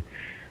being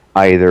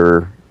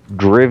either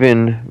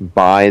driven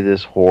by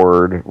this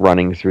horde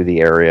running through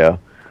the area,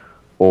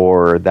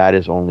 or that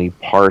is only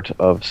part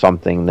of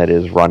something that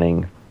is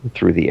running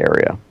through the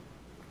area.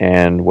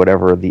 And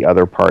whatever the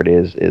other part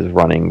is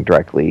running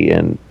directly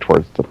in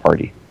towards the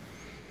party.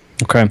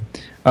 Okay.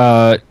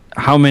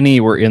 How many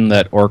were in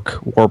that orc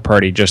war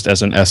party, just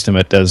as an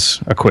estimate,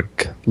 as a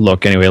quick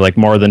look anyway? Like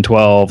more than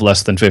 12,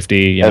 less than 50,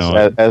 you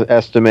know?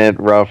 Estimate,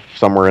 rough,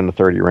 somewhere in the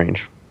 30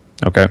 range.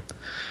 Okay.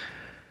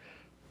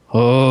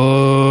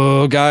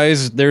 Oh,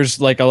 guys, there's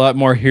like a lot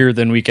more here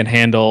than we can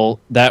handle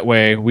that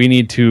way. We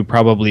need to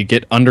probably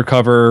get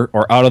undercover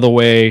or out of the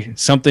way.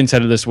 Something's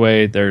headed this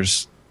way.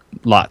 There's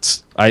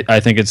lots.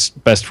 I think it's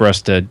best for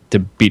us to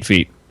beat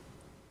feet.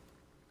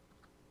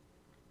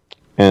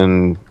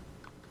 And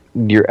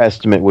your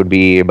estimate would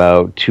be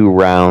about 2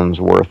 rounds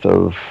worth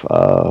of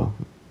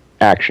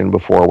action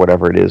before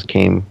whatever it is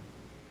came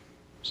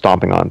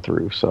stomping on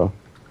through. So,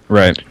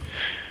 right.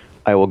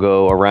 I will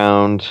go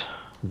around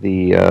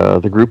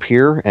the group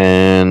here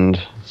and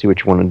see what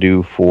you want to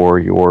do for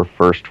your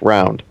first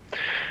round.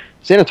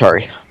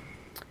 Xanatari.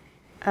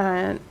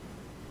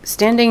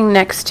 Standing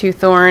next to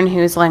Thorn,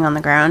 who's laying on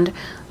the ground,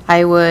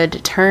 I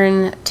would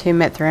turn to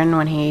Mithrin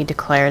when he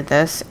declared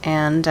this,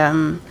 and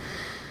I've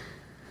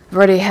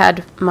already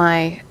had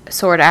my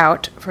sword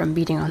out from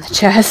beating on the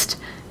chest,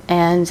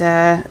 and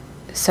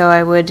so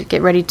I would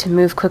get ready to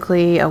move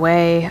quickly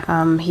away.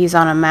 He's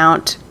on a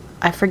mount.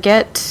 I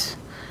forget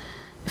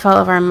if all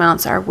of our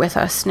mounts are with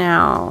us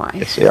now.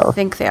 Yes, they are. I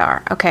think they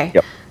are. Okay.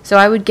 Yep. So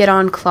I would get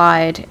on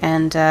Clyde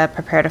and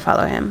prepare to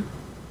follow him.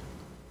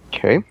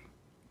 Okay.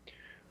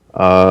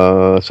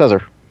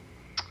 Caesar.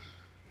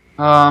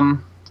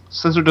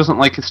 Caesar doesn't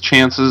like his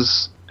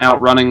chances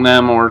outrunning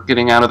them or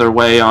getting out of their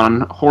way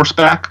on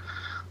horseback,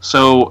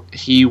 so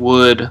he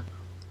would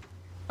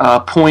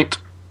point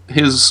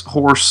his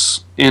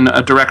horse in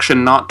a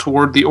direction not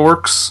toward the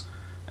orcs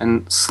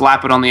and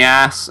slap it on the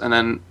ass, and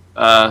then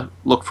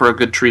look for a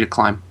good tree to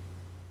climb.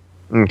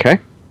 Okay.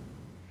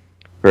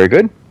 Very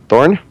good.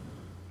 Thorn.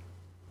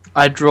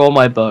 I draw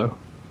my bow.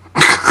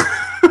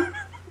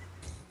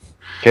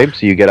 Okay,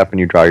 so you get up and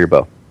you draw your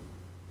bow.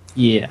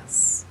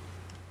 Yes.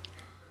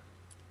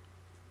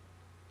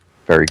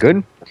 Very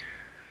good.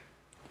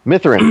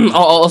 Mithrin.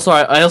 Oh,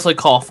 sorry. I also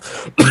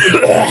cough.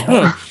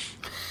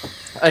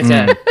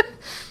 Okay.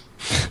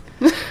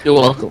 You're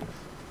welcome.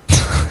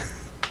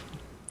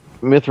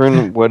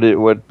 Mithrin,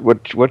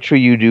 what should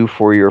you do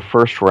for your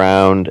first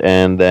round,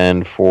 and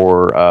then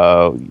for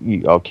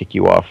I'll kick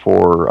you off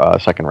for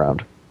second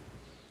round.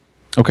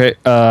 Okay.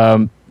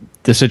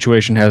 The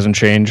situation hasn't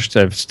changed.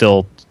 I'm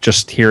still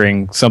just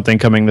hearing something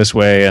coming this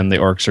way, and the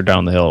orcs are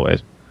down the hill a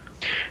ways.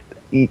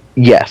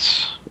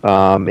 Yes.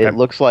 It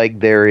looks like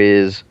there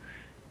is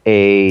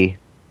a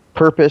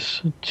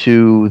purpose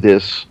to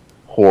this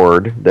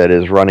horde that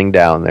is running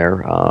down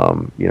there.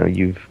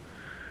 You've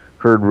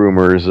heard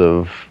rumors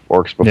of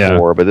orcs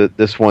before, but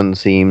this one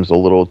seems a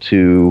little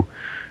too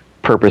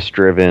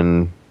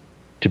purpose-driven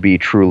to be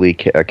truly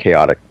a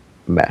chaotic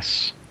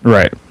mess.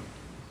 Right.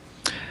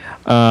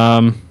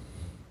 Well,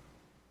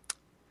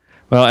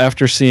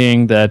 after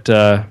seeing that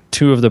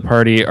 2 of the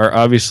party are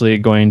obviously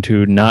going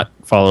to not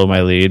follow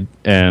my lead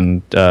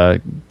and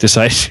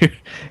decide to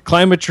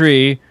climb a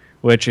tree,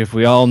 which, if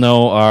we all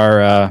know,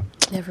 are...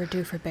 Never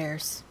do for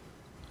bears.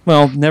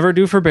 Well, never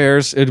do for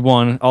bears, it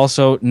one.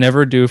 Also,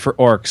 never do for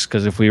orcs,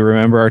 because if we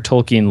remember our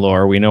Tolkien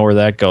lore, we know where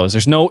that goes.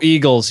 There's no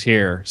eagles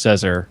here,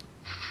 Caesar.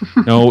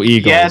 No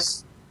eagles.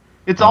 Yes.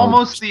 It's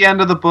almost the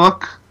end of the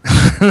book.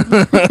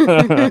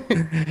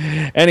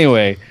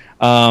 Anyway,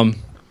 and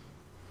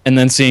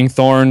then seeing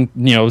Thorn,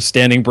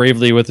 standing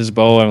bravely with his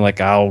bow, I'm like,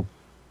 oh,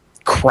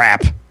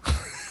 crap.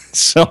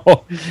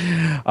 So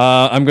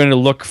I'm going to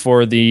look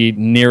for the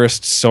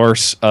nearest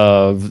source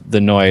of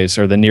the noise,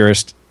 or the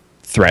nearest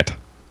threat.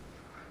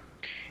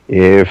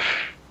 If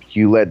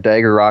you let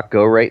Dagger Rock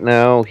go right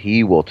now,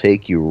 he will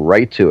take you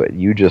right to it.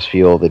 You just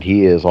feel that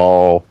he is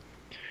all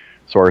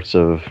sorts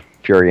of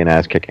fury and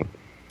ass kicking.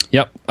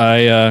 Yep,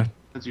 I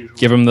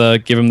give him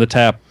the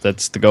tap.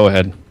 That's the go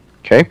ahead.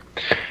 Okay.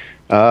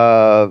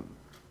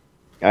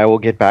 I will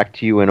get back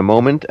to you in a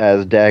moment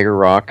as Dagger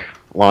Rock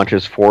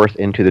launches forth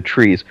into the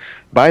trees.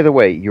 By the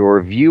way,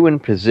 your view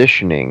and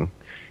positioning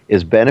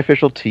is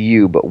beneficial to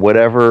you, but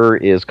whatever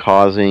has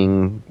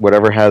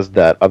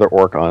that other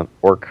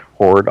orc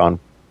horde on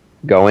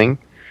going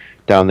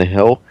down the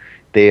hill,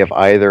 they have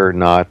either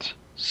not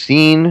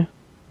seen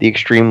the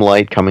extreme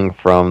light coming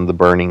from the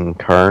burning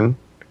cairn,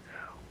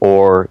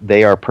 or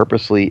they are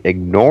purposely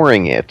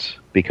ignoring it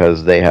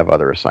because they have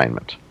other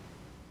assignment.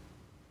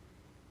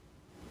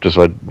 Just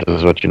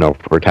what you know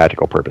for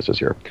tactical purposes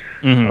here.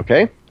 Mm-hmm.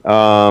 Okay.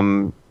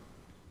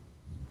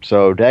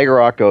 So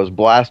Daggerrock goes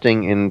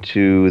blasting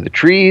into the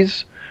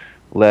trees.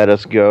 Let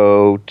us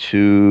go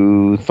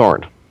to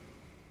Thorn.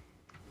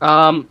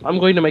 I'm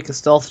going to make a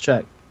stealth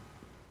check.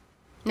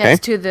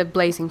 Next to the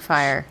blazing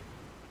fire.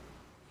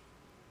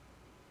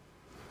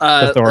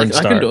 The thorn I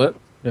star. can do it.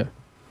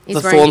 He's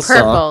The wearing thorn star.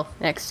 purple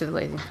next to the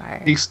blazing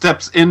fire. He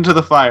steps into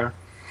the fire.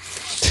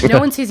 No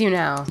one sees you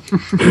now.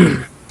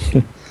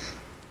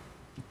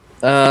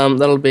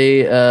 That'll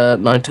be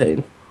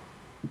 19.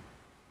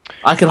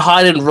 I can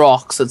hide in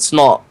rocks. It's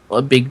not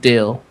a big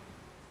deal.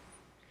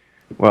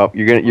 Well,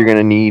 you're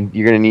gonna need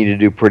to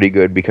do pretty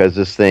good because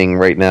this thing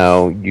right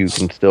now you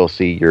can still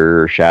see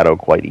your shadow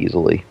quite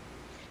easily.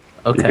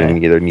 Okay. You're gonna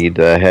either need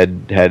to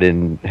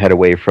head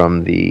away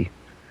from the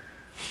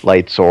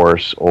light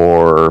source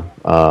or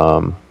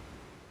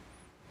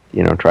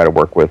try to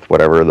work with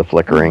whatever the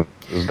flickering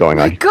is going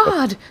My on.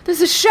 God, there's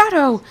a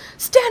shadow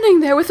standing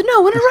there with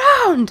no one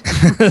around.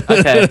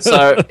 Okay,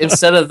 so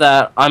instead of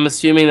that, I'm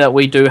assuming that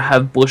we do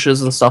have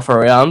bushes and stuff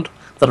around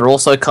that are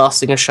also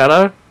casting a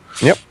shadow.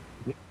 Yep.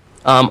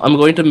 I'm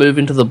going to move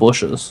into the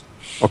bushes.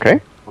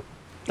 Okay.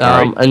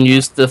 Alright. And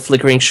use the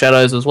flickering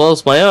shadows as well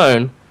as my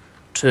own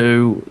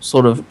to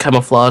sort of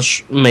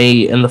camouflage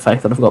me and the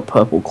fact that I've got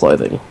purple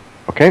clothing.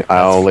 Okay,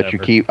 I'll let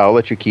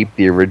clever. you keep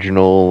the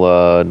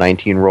original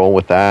 19 roll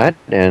with that,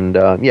 and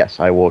yes,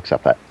 I will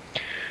accept that.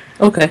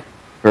 Okay.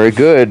 Very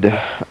good.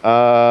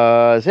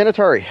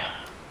 Xanatari.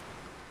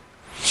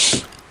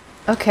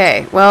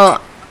 Okay,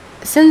 well,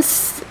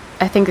 since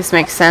I think this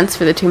makes sense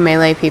for the two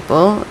melee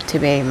people to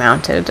be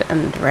mounted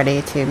and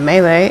ready to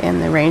melee,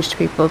 and the ranged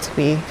people to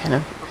be kind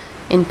of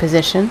in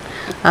position,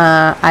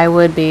 I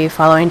would be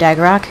following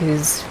Daggerrock,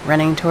 who's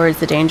running towards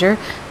the danger,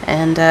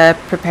 and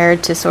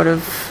prepared to sort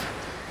of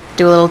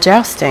do a little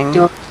jousting.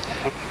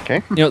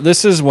 Okay.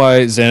 This is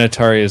why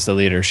Xanatari is the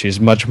leader. She's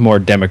much more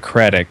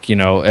democratic.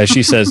 As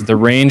she says, the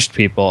ranged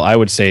people, I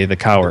would say the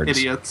cowards.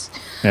 Idiots.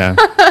 Yeah.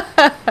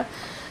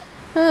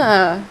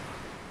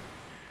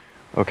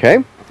 Okay.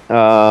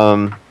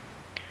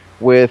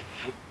 With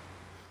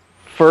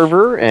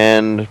fervor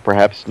and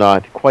perhaps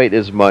not quite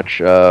as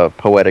much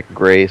poetic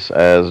grace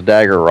as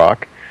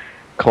Daggerrock,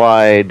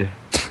 Clyde,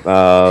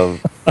 without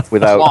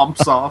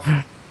Womps off.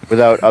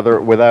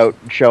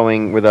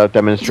 without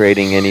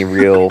demonstrating any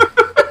real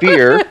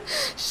fear,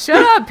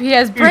 Shut up! He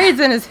has braids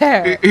in his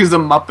hair. He's a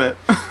Muppet.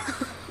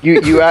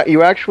 you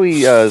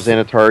actually,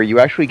 Xanatar, you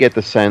actually get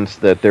the sense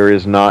that there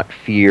is not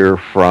fear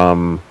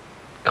from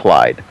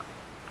Clyde.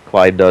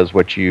 Clyde does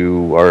what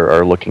you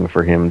are looking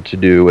for him to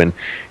do and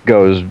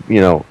goes,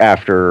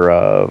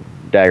 after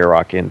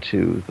Daggerrock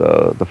into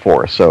the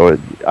forest. So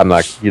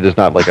there's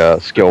not like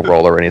a skill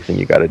roll or anything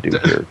you got to do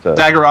here.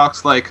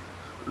 Daggerrock's like,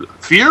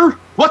 fear?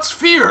 What's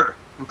fear?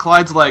 And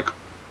Clyde's like,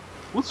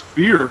 what's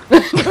fear?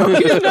 He's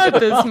not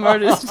the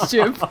smartest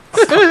chip.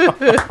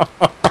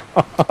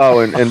 Oh,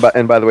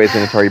 and by the way,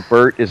 Xanatari,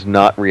 Bert is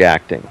not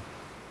reacting.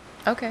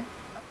 Okay.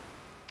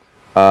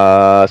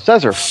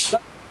 Caesar.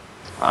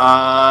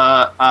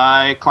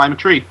 I climb a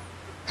tree.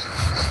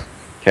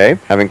 Okay,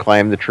 having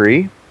climbed the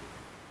tree.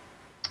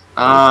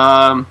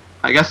 I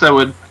guess I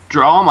would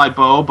draw my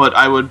bow, but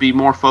I would be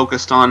more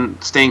focused on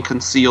staying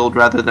concealed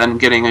rather than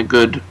getting a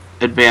good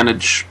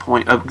vantage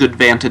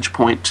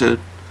point to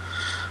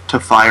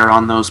fire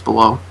on those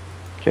below.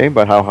 Okay,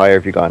 but how high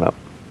have you gone up?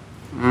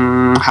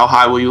 How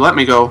high will you let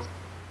me go?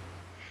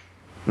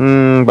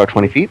 About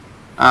 20 feet.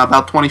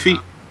 About 20 feet.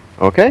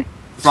 Okay.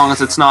 As long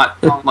as it's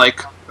not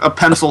like a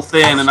pencil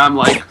thin and I'm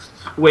like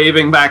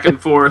waving back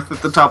and forth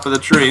at the top of the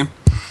tree.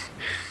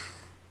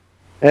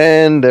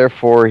 And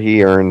therefore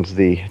he earns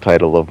the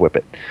title of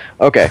Whippet.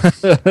 Okay.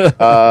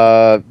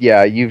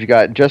 Yeah, you've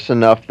got just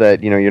enough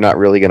that, you're not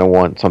really going to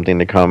want something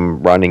to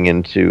come running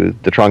into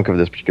the trunk of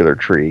this particular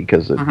tree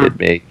because it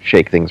may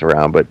shake things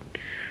around, but...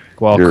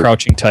 While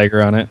crouching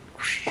tiger on it.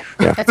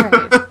 Yeah. That's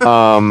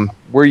right.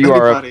 Where you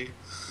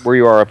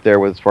are up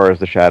there as far as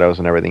the shadows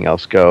and everything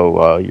else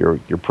go, you're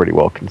pretty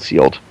well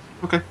concealed.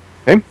 Okay.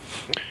 Okay.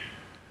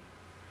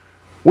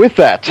 With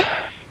that,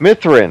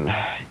 Mithrin,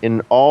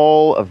 in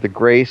all of the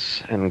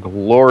grace and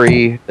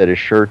glory that is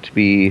sure to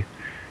be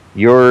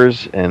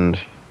yours and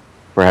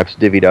perhaps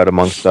divvied out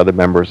amongst other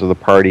members of the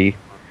party,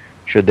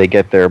 should they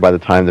get there by the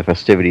time the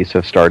festivities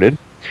have started,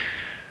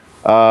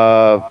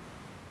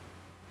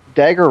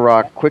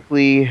 Daggerrock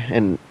quickly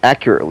and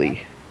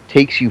accurately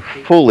takes you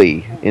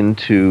fully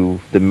into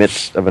the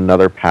midst of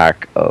another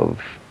pack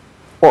of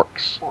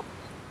orcs.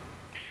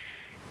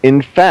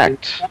 In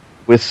fact,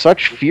 with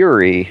such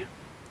fury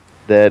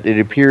that it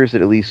appears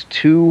that at least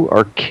 2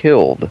 are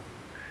killed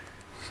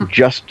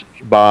just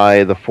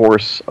by the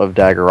force of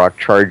Daggerrock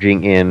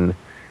charging in,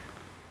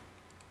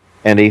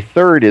 and a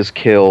third is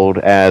killed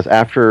as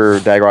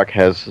after Daggerrock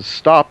has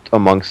stopped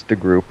amongst the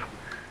group,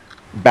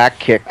 back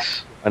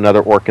kicks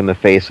another orc in the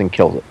face and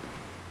kills it.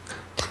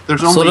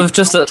 There's only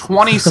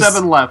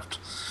 27 left.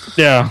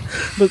 Yeah.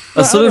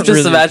 I sort of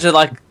just imagine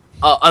like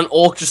an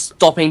orc just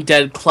stopping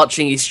dead,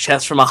 clutching his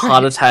chest from a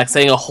heart attack,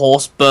 seeing a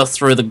horse burst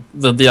through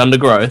the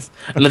undergrowth,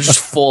 and then just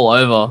fall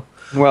over.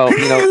 Well,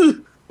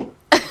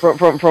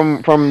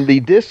 from the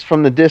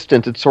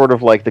distance, it's sort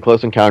of like the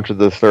Close Encounter of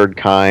the Third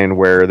Kind,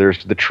 where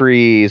there's the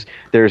trees,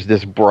 there's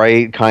this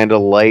bright kind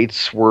of light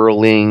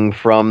swirling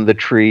from the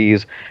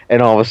trees,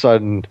 and all of a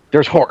sudden,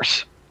 there's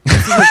horse.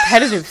 It's a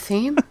repetitive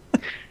theme.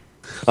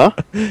 Huh?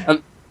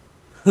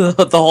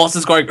 The horse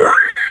is going. No,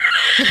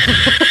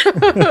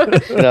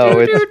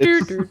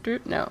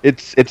 No.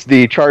 it's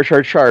the charge.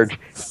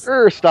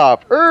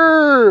 Stop.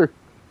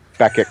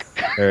 Back kick.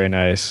 Very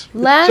nice.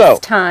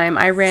 Last time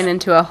I ran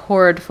into a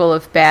horde full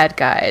of bad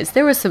guys.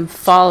 There was some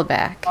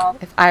fallback,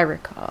 if I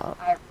recall.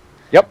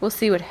 Yep. We'll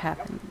see what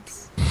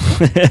happens.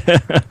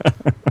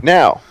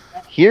 Now,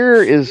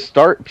 here is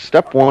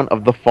step one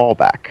of the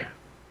fallback.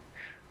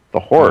 The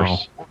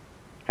horse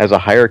has a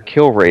higher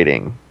kill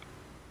rating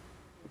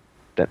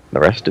than the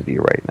rest of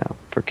you right now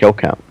for kill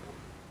count.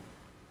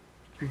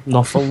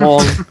 Not for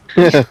long.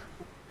 It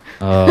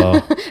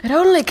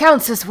only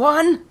counts as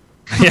one.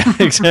 Yeah,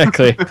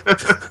 exactly.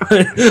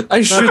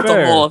 I shoot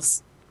the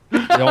horse.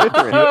 Don't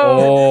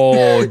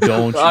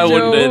you? I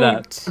wouldn't do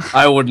that.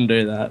 I wouldn't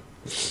do that.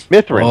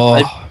 Mithrin,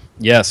 Oh,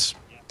 yes.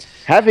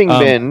 having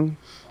been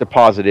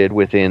deposited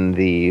within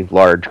the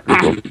large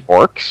group of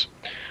orcs,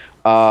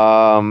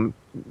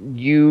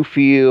 you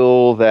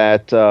feel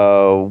that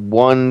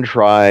one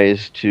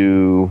tries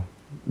to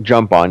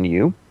jump on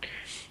you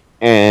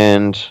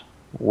and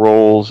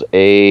rolls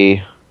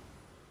a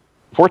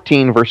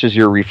 14 versus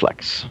your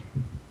reflex.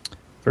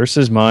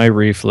 Versus my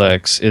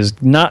reflex is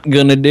not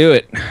gonna do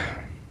it.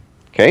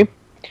 Okay.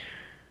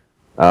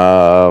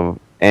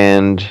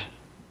 And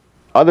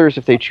others,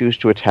 if they choose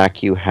to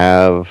attack you,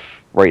 have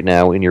right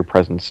now in your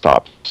present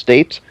stop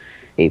state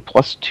a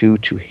 +2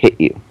 to hit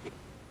you.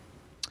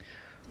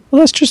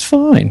 Well, that's just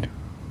fine.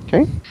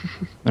 Okay.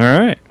 All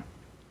right.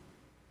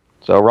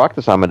 So rock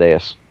this,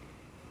 Amadeus.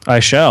 I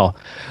shall.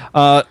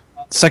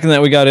 Second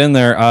that we got in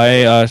there,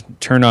 I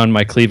turn on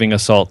my cleaving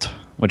assault,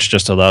 which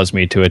just allows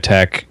me to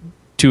attack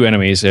two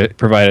enemies,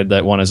 provided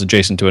that one is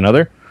adjacent to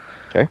another.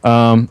 Okay.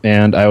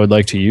 And I would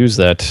like to use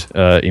that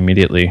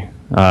immediately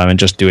and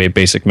just do a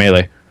basic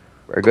melee.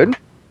 Very good.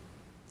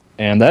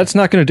 And that's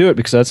not going to do it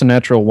because that's a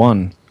natural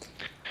 1.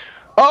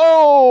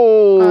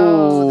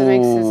 Oh, that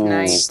makes his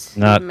night.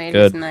 Not He made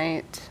good. his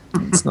night.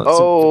 It's not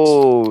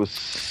Oh,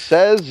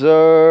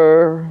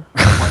 Caesar.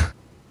 I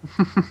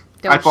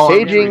Don't fall-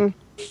 Paging.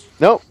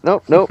 Nope.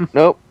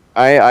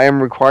 I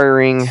am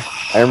requiring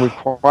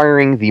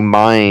the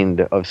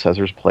mind of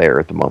Caesar's player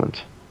at the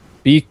moment.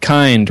 Be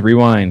kind.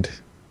 Rewind.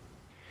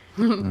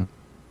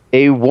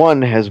 A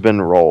 1 has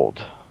been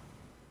rolled.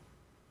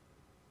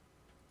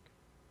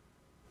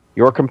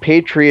 Your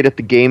compatriot at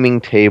the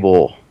gaming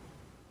table,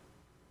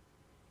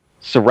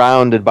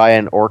 surrounded by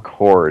an orc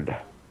horde,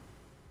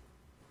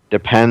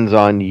 depends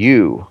on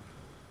you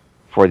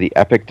for the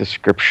epic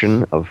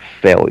description of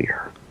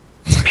failure.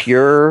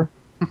 Pure,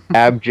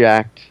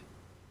 abject,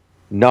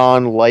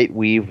 non-light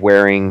weave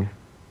wearing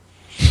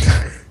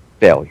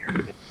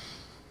failure.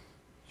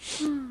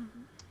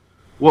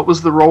 What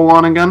was the roll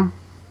on again?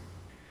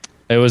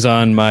 It was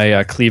on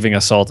my cleaving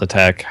assault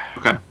attack.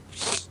 Okay.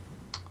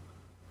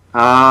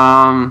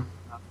 And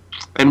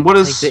what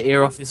Take is the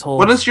ear off his horse.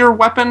 what is your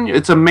weapon?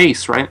 It's a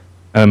mace, right?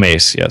 A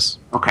mace, yes.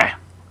 Okay.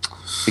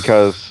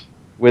 Because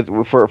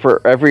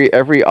for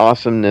every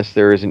awesomeness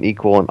there is an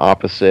equal and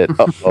opposite.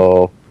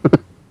 Uh-oh.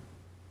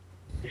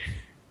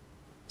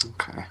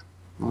 Okay.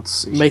 Let's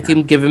see. Make here.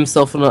 him give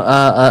himself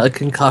a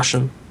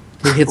concussion.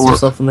 He hits Or-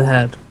 himself in the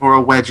head. Or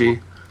a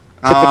wedgie.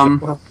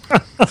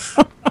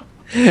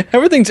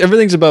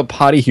 Everything's about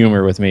potty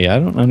humor with me. I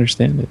don't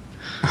understand it.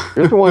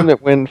 You're the one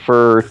that went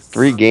for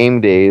 3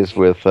 game days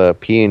with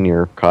pee in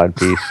your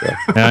codpiece. So.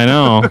 I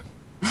know.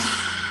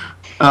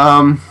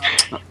 All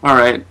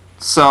right.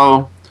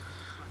 So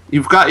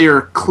you've got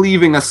your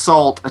cleaving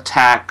assault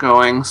attack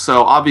going.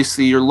 So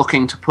obviously you're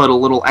looking to put a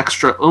little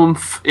extra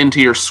oomph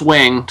into your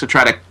swing to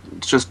try to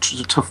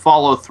just to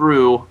follow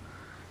through.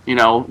 You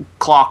know,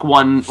 clock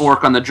one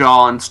orc on the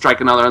jaw and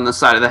strike another on the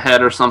side of the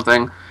head or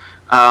something.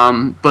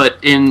 But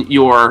in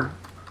the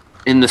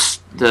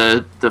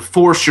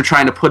force you're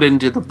trying to put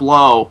into the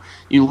blow,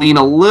 you lean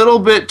a little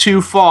bit too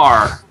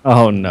far,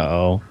 Oh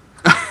no.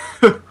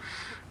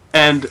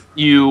 and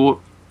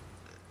you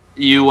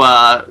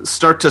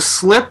start to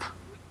slip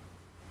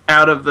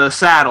out of the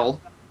saddle.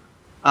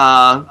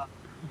 But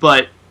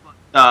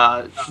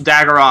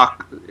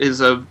Daggerok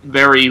is a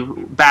very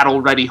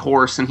battle-ready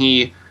horse, and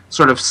he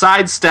sort of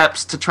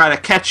sidesteps to try to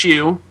catch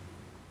you.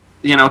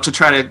 To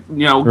try to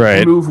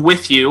Right. move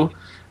with you.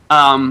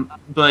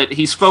 But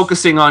he's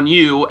focusing on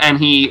you, and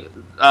he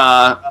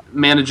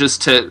manages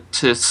to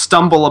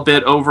stumble a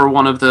bit over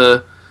one of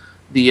the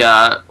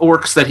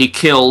orcs that he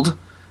killed,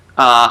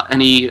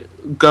 and he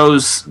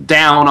goes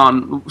down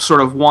on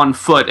sort of one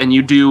foot, and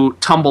you do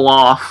tumble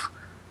off,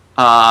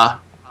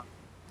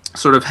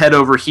 sort of head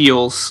over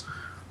heels,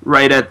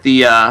 right at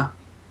the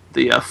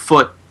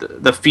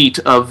feet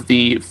of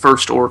the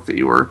first orc that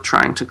you were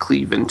trying to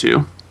cleave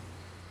into.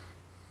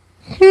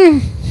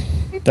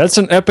 That's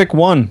an epic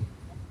 1.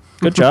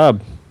 Good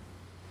job.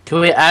 Can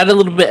we add a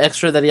little bit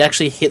extra that he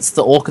actually hits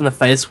the orc in the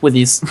face with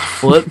his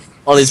foot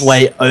on his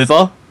way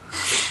over?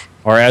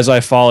 Or as I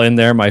fall in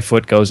there, my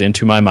foot goes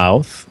into my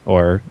mouth.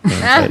 Or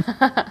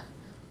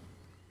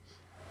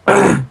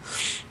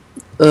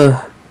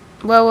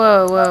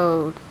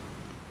Whoa.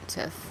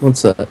 Seth.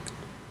 What's that?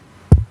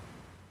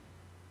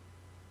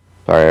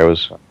 Sorry, I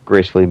was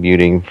gracefully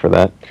muting for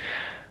that.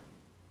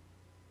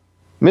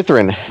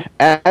 Mithrin,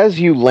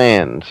 as you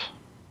land,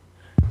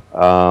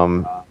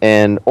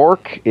 an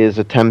orc is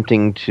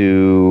attempting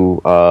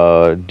to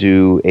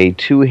do a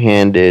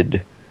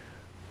two-handed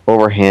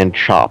overhand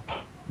chop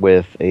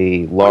with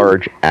a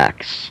large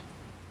axe,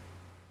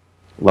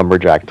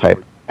 lumberjack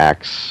type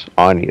axe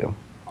on you.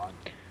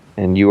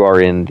 And you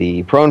are in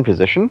the prone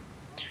position,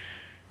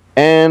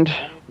 and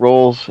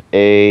rolls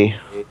a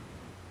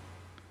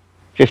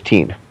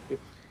 15.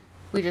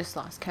 We just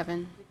lost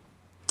Kevin.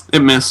 It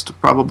missed,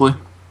 probably.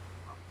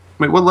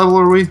 Wait, what level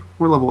are we?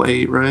 We're level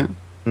 8, right?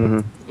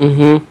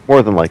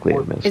 More than likely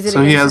it missed. Is it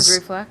So he against his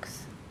has-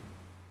 reflex?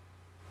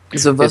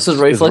 Is it versus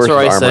It's reflex or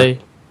versus AC?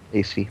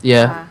 AC.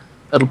 Yeah,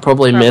 it'll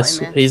probably miss.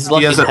 miss. He's He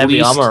lucky has at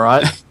heavy least- armor,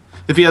 right?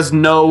 If he has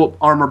no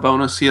armor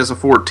bonus, he has a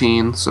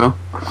 14, so...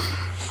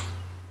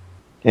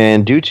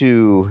 And due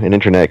to an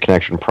internet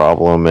connection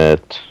problem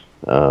at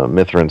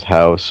Mithrin's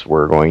house,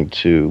 we're going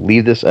to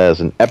leave this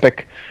as an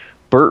epic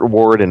Burt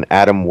Ward and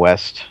Adam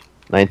West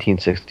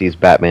 1960s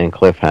Batman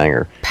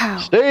cliffhanger. Pow.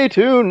 Stay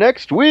tuned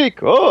next week.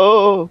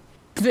 Oh,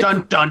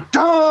 Dun dun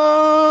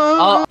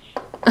dun!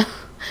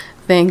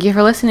 Thank you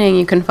for listening.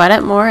 You can find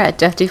out more at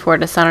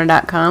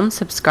deathd4dishonor.com.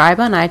 Subscribe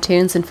on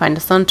iTunes and find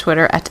us on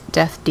Twitter at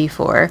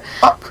deathd4.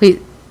 Please...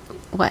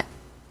 What?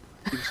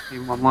 He just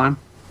came online.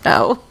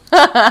 Oh.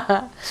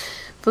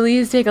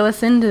 Please take a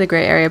listen to the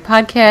Gray Area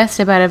podcast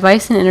about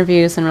advice and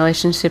interviews and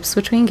relationships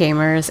between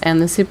gamers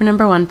and the Super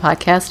Number One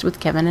podcast with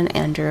Kevin and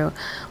Andrew.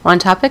 One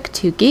topic,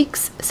 two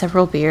geeks,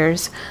 several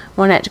beers.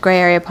 One at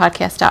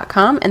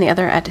grayareapodcast.com and the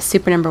other at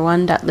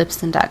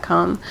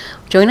supernumber1.libsyn.com.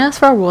 Join us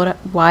for a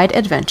worldwide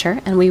adventure,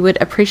 and we would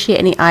appreciate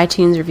any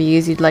iTunes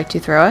reviews you'd like to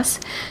throw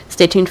us.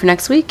 Stay tuned for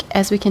next week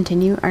as we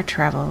continue our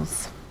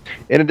travels.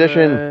 in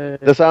addition,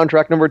 the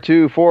soundtrack number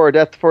 2 for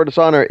Death for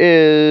Dishonor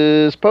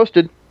is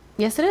posted.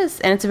 Yes, it is,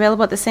 and it's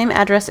available at the same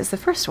address as the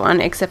first one,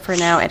 except for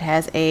now it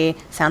has a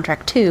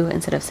soundtrack 2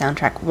 instead of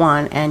soundtrack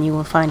 1, and you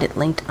will find it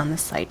linked on the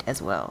site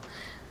as well.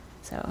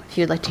 So if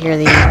you'd like to hear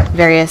the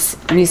various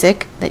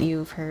music that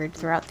you've heard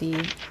throughout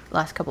the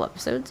last couple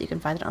episodes, you can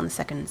find it on the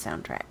second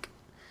soundtrack.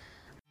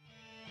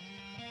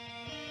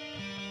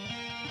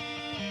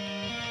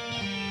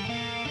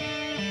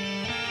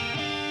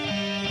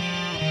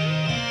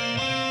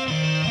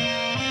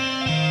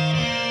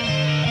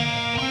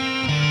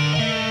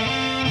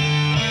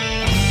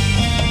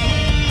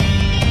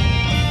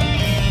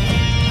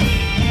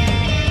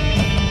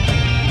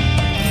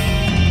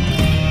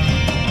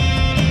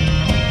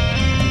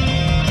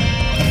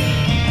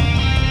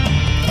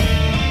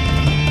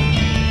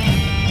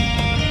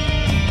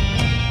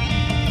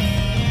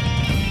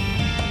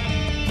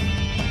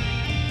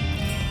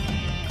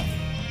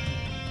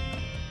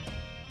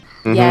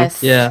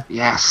 Yes. Yeah.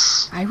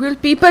 Yes. I will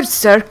be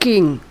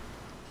berserking.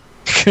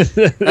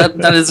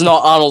 That is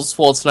not Arnold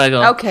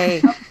Schwarzenegger.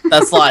 Okay.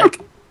 That's like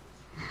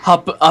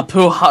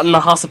Apu Hutton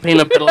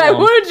Hasapina Piddle. I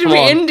wanted to be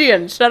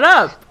Indian. Shut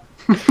up.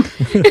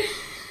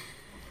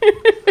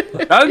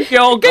 Thank you.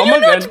 Can Come you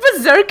again. not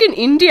berserk in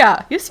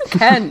India? Yes, you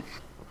can.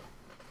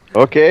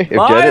 Okay, if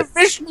My Janet,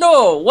 Vishnu,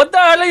 what the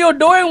hell are you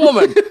doing,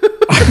 woman?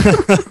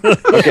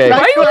 okay.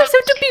 Why do you always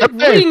have to be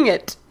winging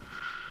it?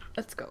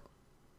 Let's go.